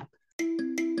next time.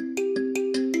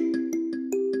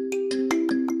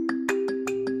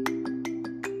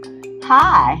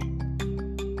 Hi.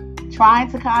 Trying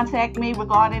to contact me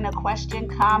regarding a question,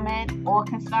 comment, or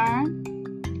concern?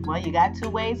 Well, you got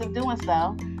two ways of doing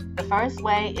so. The first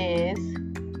way is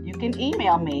you can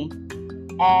email me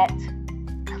at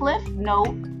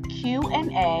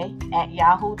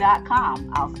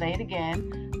cliffnoteqa@yahoo.com. I'll say it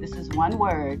again. This is one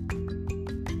word.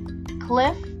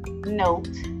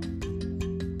 cliffnote,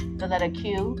 the letter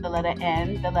Q, the letter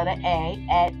N, the letter A,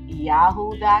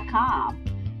 @yahoo.com.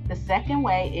 The second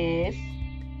way is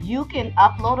you can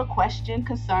upload a question,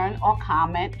 concern, or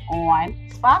comment on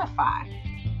Spotify.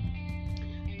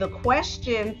 The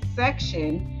question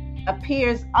section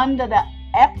appears under the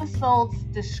episode's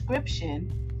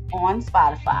description on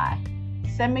Spotify.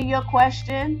 Send me your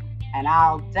question and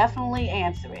I'll definitely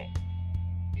answer it.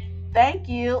 Thank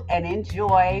you and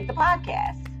enjoy the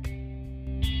podcast.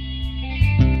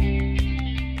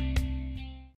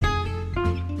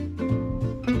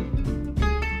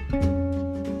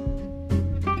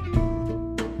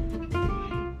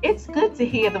 It's good to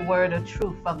hear the word of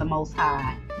truth of the Most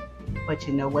High. But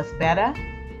you know what's better?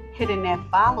 Hitting that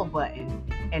follow button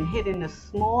and hitting the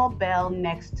small bell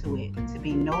next to it to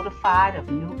be notified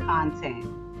of new content.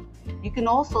 You can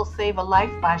also save a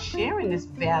life by sharing this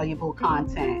valuable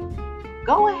content.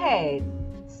 Go ahead,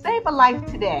 save a life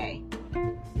today.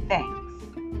 Thanks.